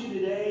remind you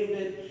today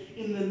that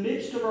in the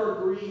midst of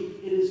our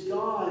grief, it is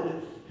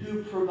God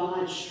who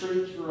provides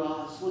strength for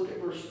us. Look at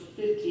verse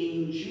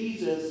 15.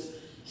 Jesus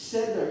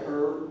said to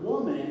her,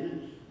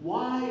 "Woman,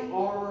 why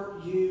are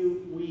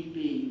you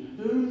weeping?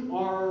 Whom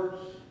are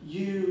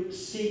you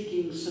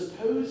seeking?"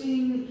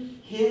 Supposing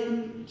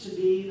him to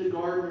be the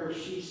gardener,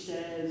 she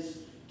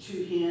says to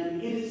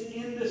him. It is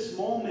in this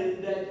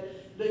moment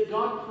that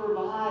God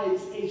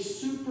provides a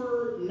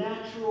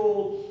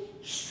supernatural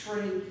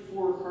strength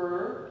for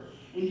her.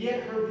 And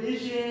yet her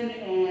vision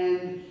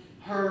and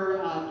her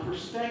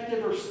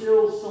perspective are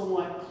still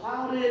somewhat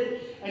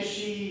clouded as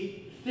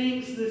she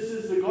thinks this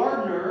is the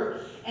gardener.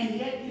 And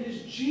yet it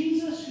is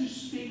Jesus who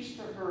speaks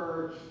to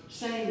her,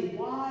 saying,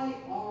 "Why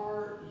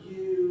are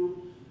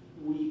you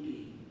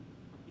weeping?"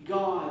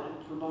 God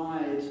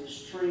provides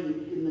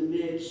strength in the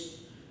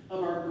midst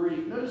of our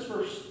grief. Notice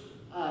verse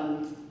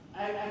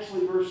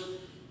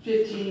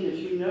 15. If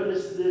you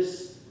notice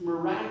this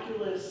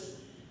miraculous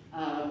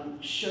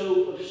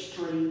show of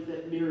strength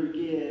that Mary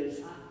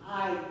gives,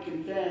 I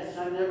confess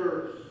I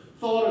never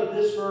thought of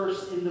this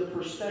verse in the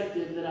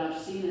perspective that I've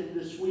seen it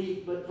this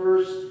week. But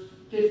verse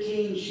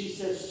 15, she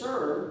says,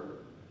 "Sir,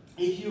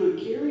 if you have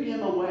carried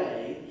him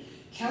away,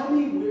 tell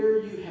me where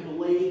you have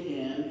laid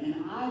him, and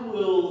I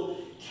will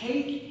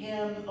take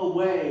him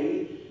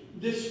away."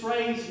 This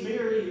phrase,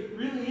 Mary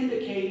really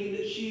indicating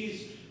that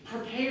she's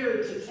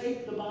prepared to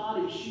take the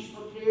body. She's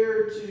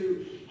prepared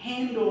to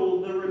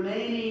handle the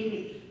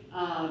remaining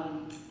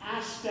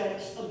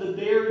aspects of the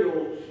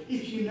burial.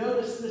 If you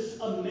notice this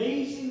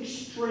amazing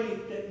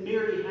strength that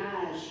Mary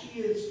has, she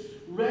is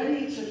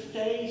ready to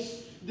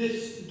face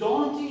this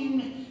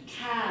daunting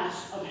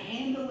task of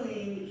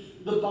handling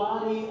the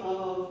body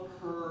of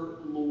her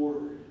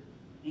Lord.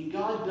 And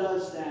God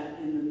does that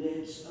in the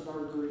midst of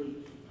our grief.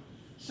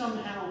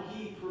 Somehow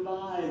He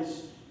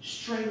provides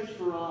strength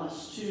for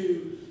us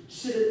to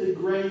sit at the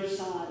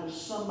graveside of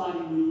somebody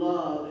we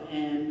love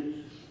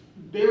and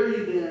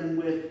bury them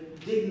with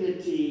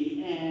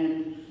dignity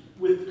and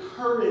with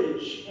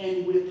courage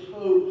and with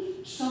hope.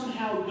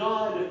 Somehow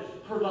God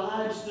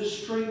provides the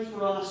strength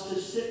for us to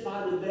sit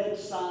by the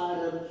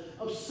bedside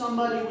of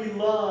somebody we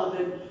love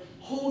and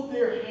hold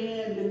their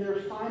hand in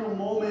their final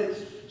moments.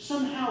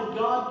 Somehow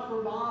God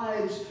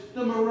provides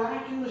the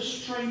miraculous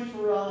strength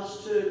for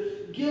us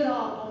to get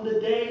up on the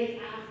day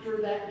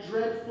after that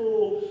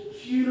dreadful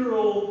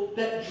funeral,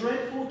 that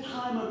dreadful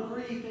time of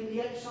grief, and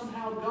yet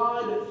somehow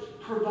God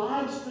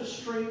provides the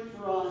strength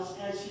for us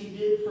as He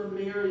did for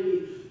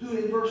Mary, who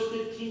in verse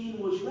 15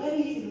 was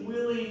ready and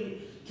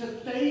willing to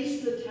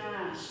face the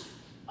task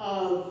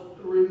of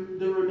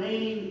the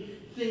remaining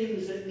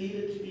things that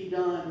needed to be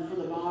done for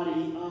the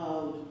body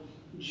of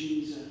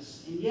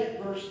Jesus. And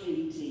yet verse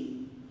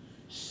 18,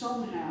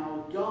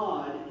 somehow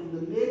God, in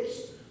the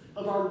midst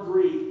of our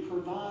grief,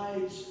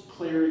 provides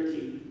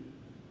clarity.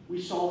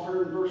 We saw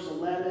her in verse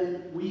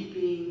 11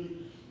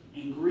 weeping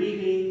and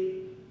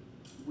grieving.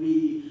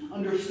 We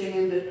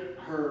understand that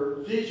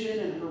her vision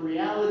and her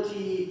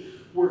reality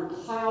were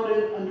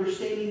clouded,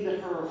 understanding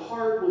that her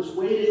heart was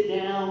weighted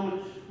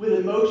down with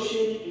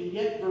emotion. And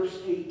yet verse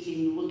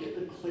 18, look at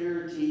the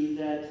clarity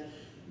that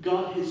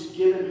God has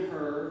given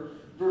her.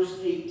 Verse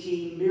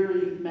 18,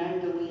 Mary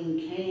Magdalene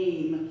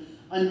came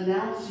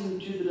announcing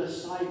to the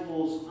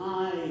disciples,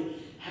 "I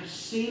have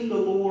seen the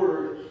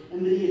Lord,"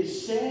 and that He had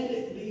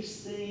said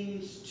these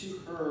things to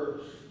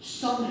her.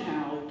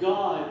 Somehow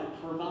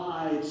God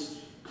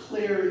provides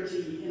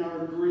clarity in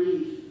our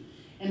grief.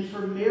 And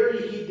for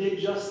Mary, He did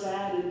just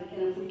that. And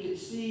if we could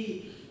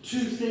see two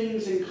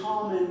things in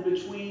common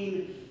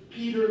between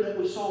Peter that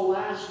we saw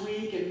last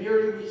week and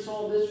Mary we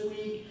saw this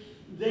week,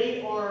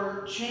 they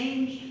are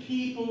changed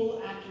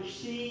people after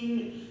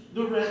seeing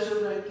the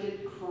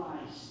resurrected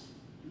Christ.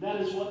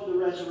 That is what the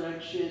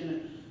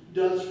resurrection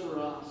does for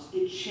us.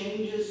 It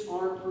changes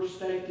our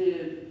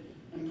perspective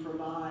and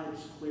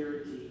provides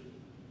clarity.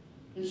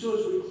 And so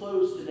as we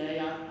close today,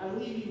 I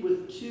leave you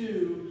with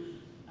two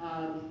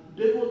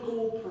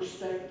biblical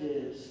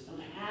perspectives of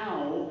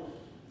how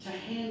to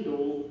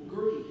handle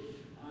grief.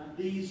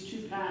 These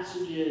two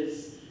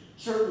passages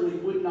certainly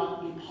would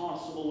not be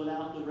possible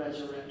without the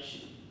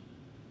resurrection.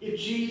 If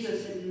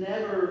Jesus had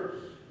never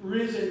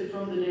risen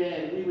from the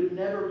dead, we would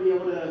never be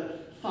able to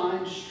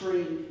find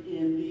strength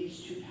in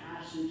these two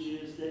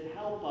passages that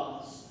help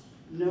us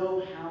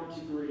know how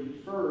to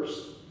grieve.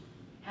 First,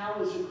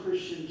 How is a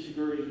Christian to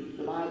grieve?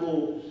 The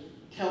Bible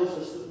tells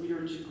us that we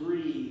are to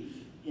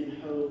grieve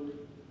in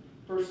hope.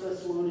 1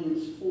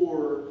 Thessalonians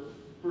 4,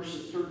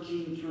 verses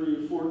 13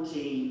 through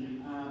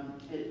 14.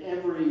 At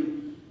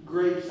every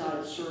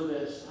graveside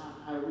service,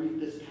 I read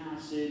this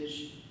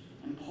passage,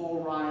 and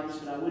Paul writes,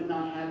 "But I would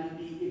not have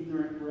you be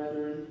ignorant,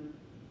 brethren,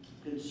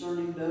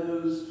 concerning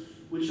those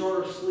which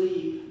are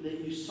asleep,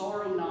 that you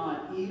sorrow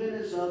not, even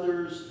as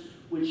others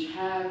which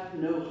have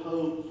no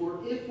hope. For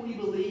if we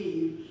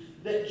believe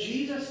that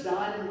Jesus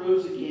died and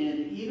rose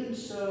again, even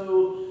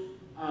so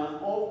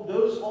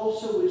those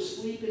also which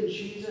sleep in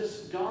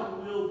Jesus,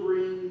 God will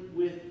bring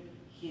with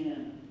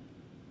him."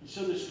 And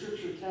so the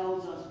Scripture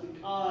tells us,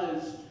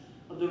 because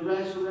of the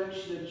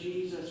resurrection of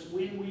Jesus,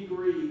 when we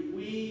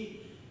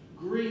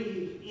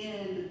grieve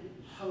in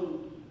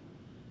hope.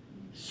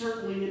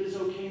 Certainly it is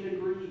okay to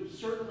grieve.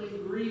 Certainly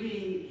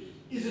grieving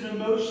is an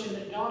emotion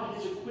that God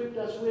has equipped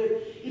us with.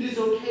 It is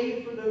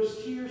okay for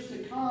those tears to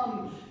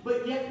come,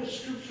 but yet the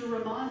Scripture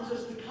reminds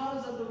us,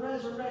 because of the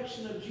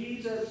resurrection of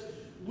Jesus,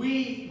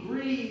 we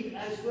grieve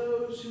as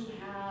those who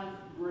have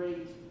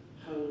great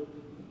hope.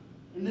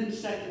 And then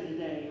second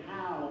today,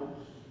 how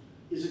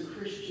is a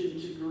Christian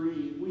to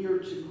grieve? We are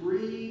to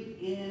grieve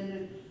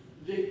in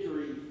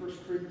victory. 1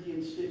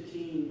 Corinthians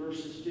 15,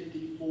 verses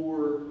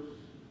 54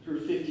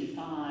 through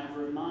 55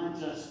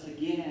 reminds us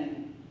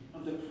again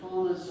of the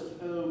promise of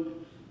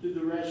hope through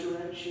the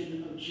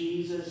resurrection of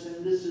Jesus.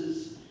 And this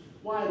is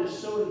why it is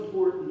so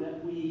important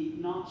that we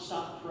not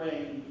stop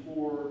praying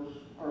for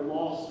our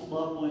lost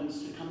loved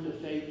ones to come to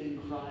faith in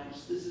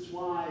Christ. This is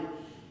why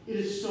it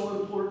is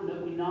so important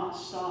that we not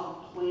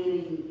stop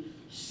planting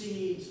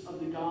seeds of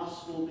the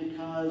gospel,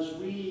 because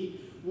we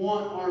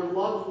want our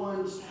loved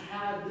ones to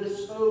have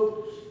this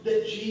hope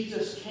that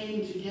Jesus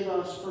came to give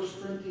us.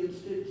 1 Corinthians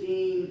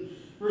 15,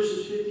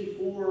 verses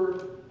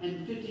 54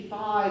 and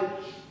 55.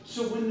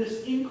 "So when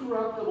this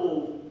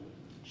incorruptible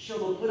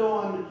shall have put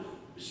on,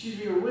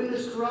 when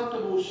this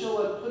corruptible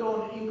shall have put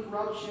on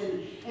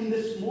incorruption, and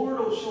this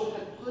mortal shall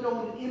have put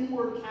on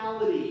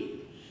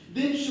immortality,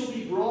 then shall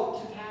be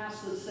brought to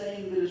pass the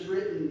saying that is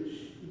written,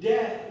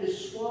 Death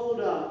is swallowed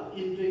up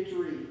in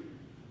victory.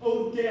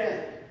 O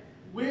death,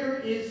 where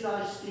is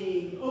thy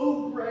sting?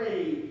 O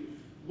grave,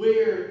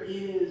 where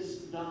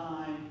is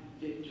thy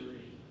victory?"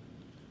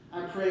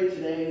 I pray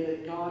today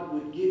that God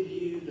would give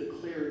you the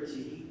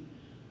clarity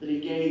that he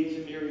gave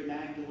to Mary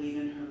Magdalene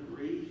in her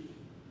grief.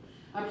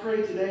 I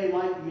pray today,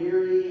 like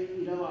Mary,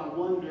 I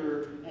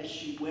wonder as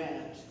she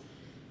wept,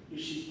 if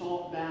she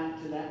thought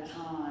back to that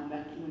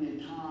point in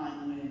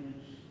time when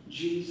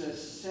Jesus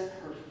set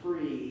her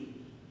free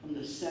from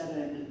the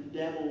 7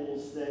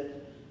 devils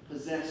that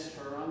possessed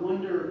her. I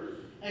wonder,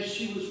 as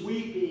she was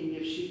weeping,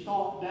 if she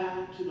thought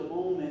back to the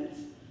moment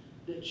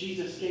that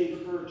Jesus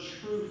gave her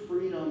true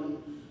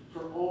freedom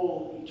for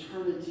all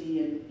eternity.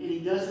 And he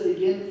does it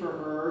again for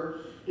her,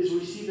 as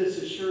we see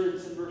this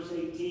assurance in verse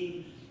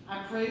 18.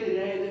 I pray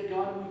today that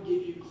God would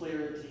give you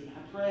clarity.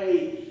 I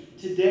pray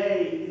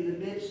today, in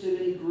the midst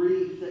of any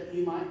grief that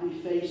you might be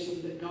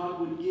facing, that God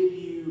would give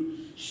you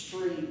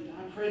strength.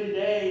 I pray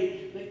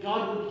today that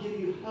God would give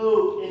you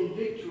hope and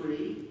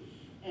victory.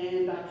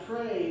 And I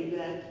pray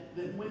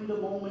that when the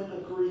moment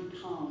of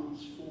grief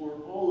comes for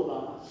all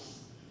of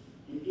us,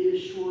 and it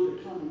is sure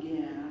to come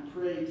again, I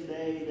pray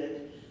today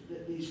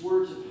that these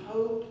words of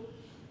hope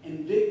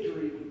and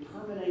victory would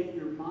permeate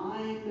your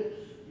mind,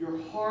 your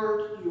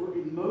heart, your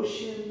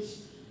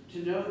emotions, to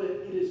know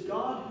that it is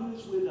God who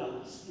is with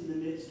us in the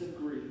midst of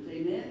grief.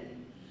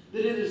 Amen?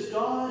 That it is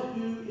God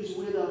who is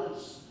with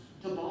us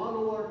to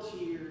bottle our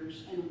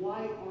tears and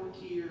wipe our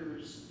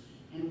tears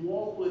and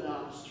walk with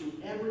us through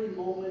every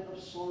moment of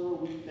sorrow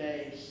we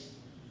face.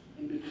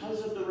 And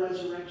because of the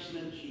resurrection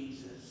of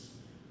Jesus,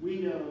 we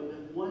know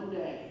that one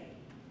day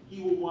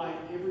he will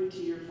wipe every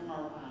tear from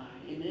our eye.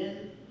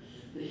 Amen?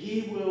 That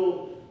he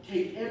will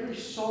take every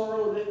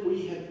sorrow that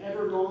we have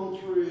ever gone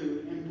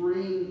through and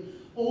bring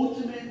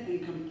ultimate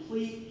and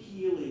complete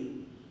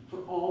healing for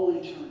all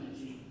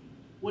eternity.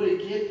 What a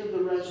gift of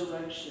the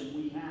resurrection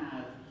we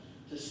have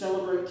to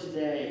celebrate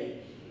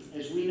today,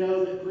 as we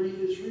know that grief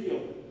is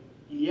real,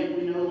 and yet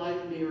we know,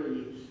 like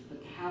Mary, the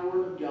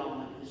power of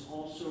God is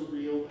also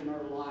real in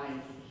our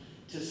life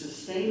to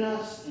sustain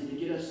us and to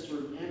get us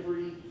through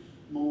every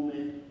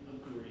moment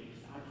of grief.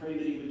 I pray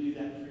that he would do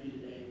that for you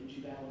today. Would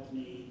you bow with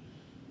me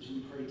as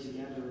we pray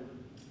together?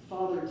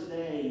 Father,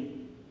 today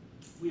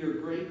we are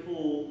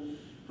grateful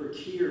for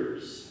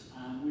tears.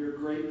 We are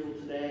grateful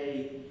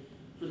today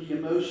for the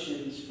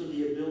emotions, for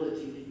the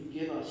ability that you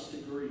give us to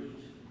grieve.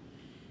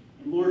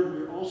 And Lord,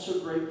 we're also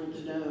grateful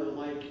to know,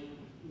 like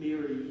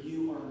Mary,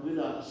 you are with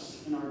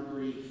us in our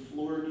grief.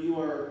 Lord, you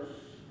are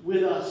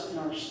with us in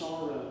our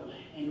sorrow.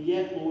 And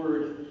yet,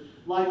 Lord,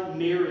 like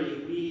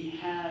Mary, we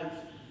have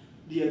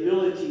the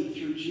ability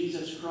through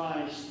Jesus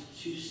Christ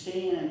to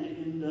stand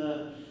in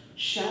the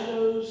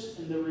shadows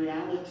and the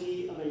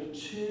reality of a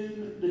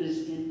tomb that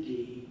is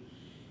empty,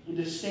 and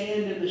to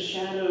stand in the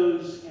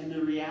shadows and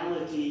the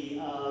reality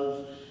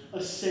of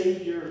a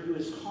Savior who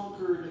has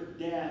conquered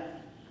death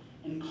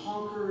and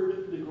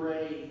conquered the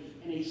grave,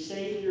 and a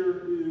Savior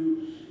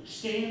who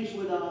stands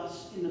with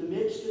us in the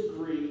midst of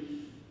grief,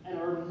 at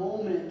our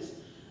moment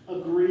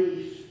of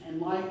grief.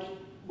 And like,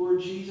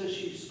 Lord Jesus,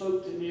 you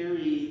spoke to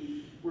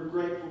Mary, we're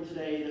grateful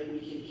today that we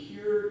can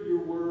hear your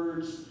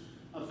words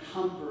of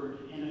comfort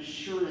and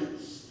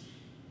assurance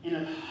and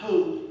of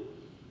hope,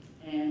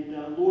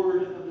 and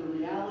Lord, of the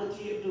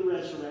reality of the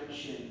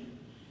resurrection.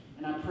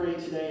 And I pray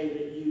today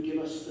that you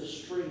give us the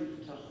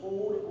strength to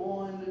hold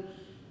on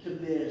to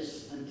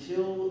this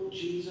until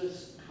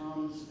Jesus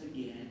comes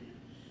again.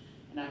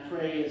 And I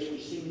pray as we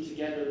sing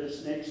together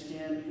this next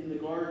hymn, In the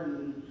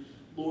Garden,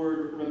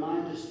 Lord,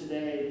 remind us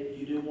today that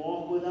you do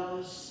walk with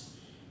us,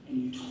 and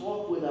you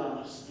talk with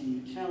us,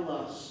 and you tell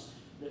us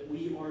that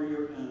we are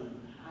your own.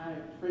 I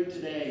pray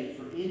today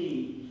for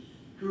any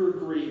who are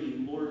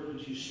grieving, Lord,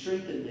 would you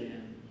strengthen them?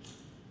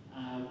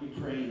 We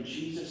pray in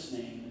Jesus'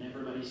 name. And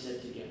everybody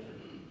said together,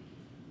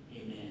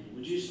 amen.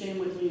 Would you stand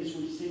with me as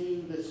we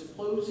sing this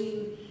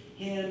closing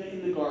hymn,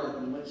 In the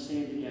Garden? Let's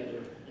stand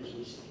together as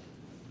we sing.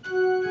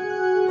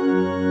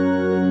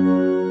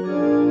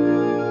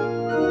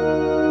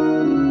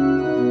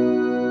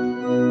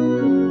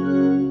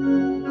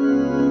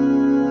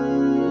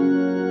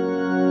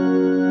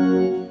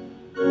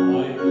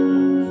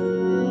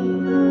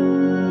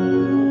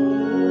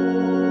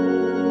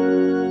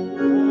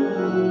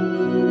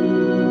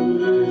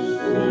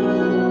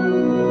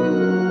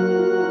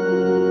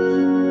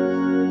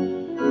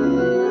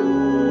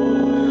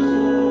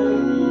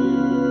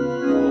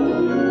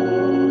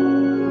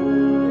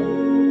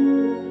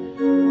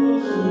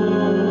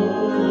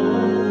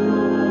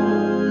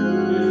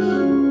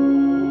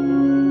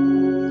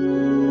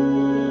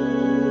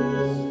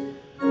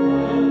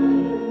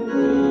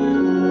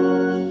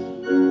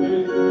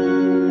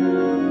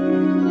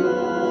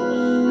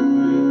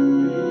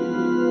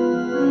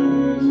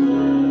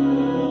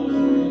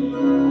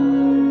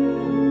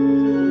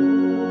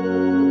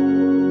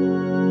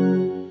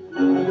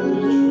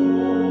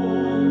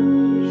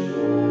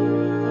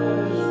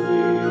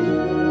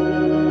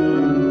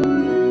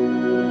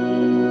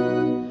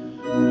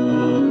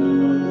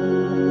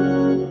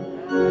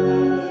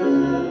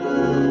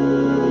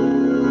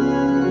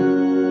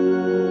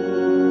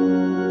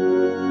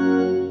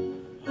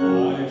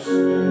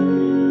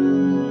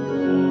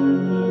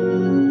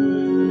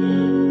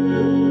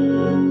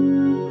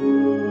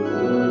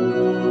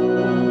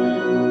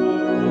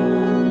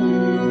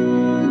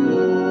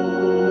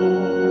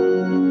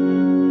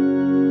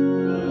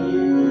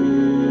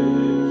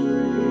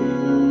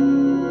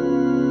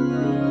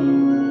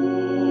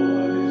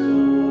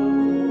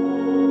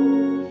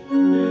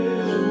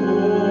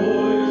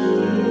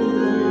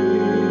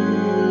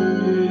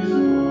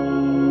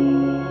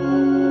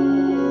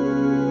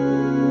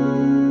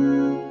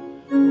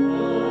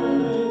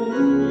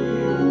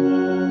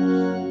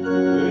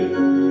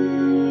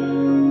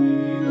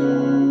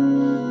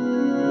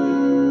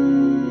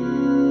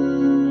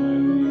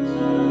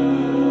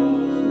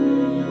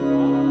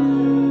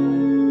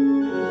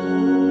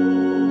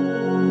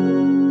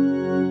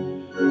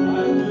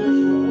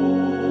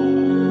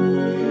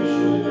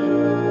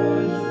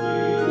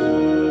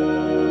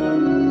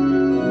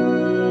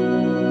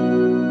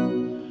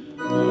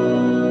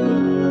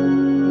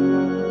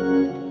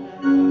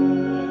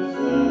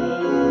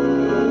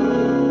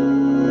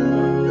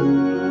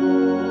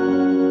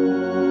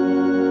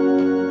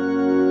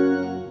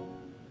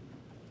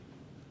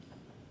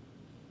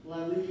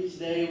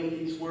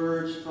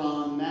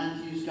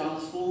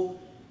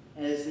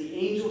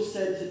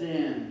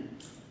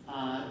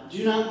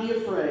 Do not be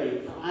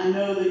afraid, for I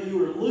know that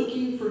you are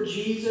looking for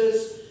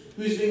Jesus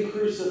who's been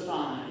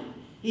crucified.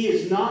 He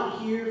is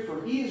not here,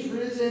 for he is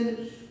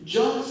risen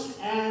just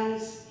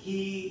as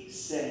he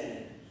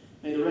said.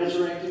 May the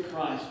resurrected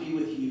Christ be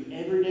with you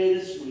every day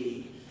this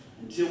week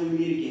until we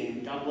meet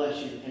again. God bless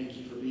you and thank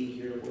you for being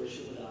here to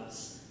worship with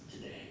us.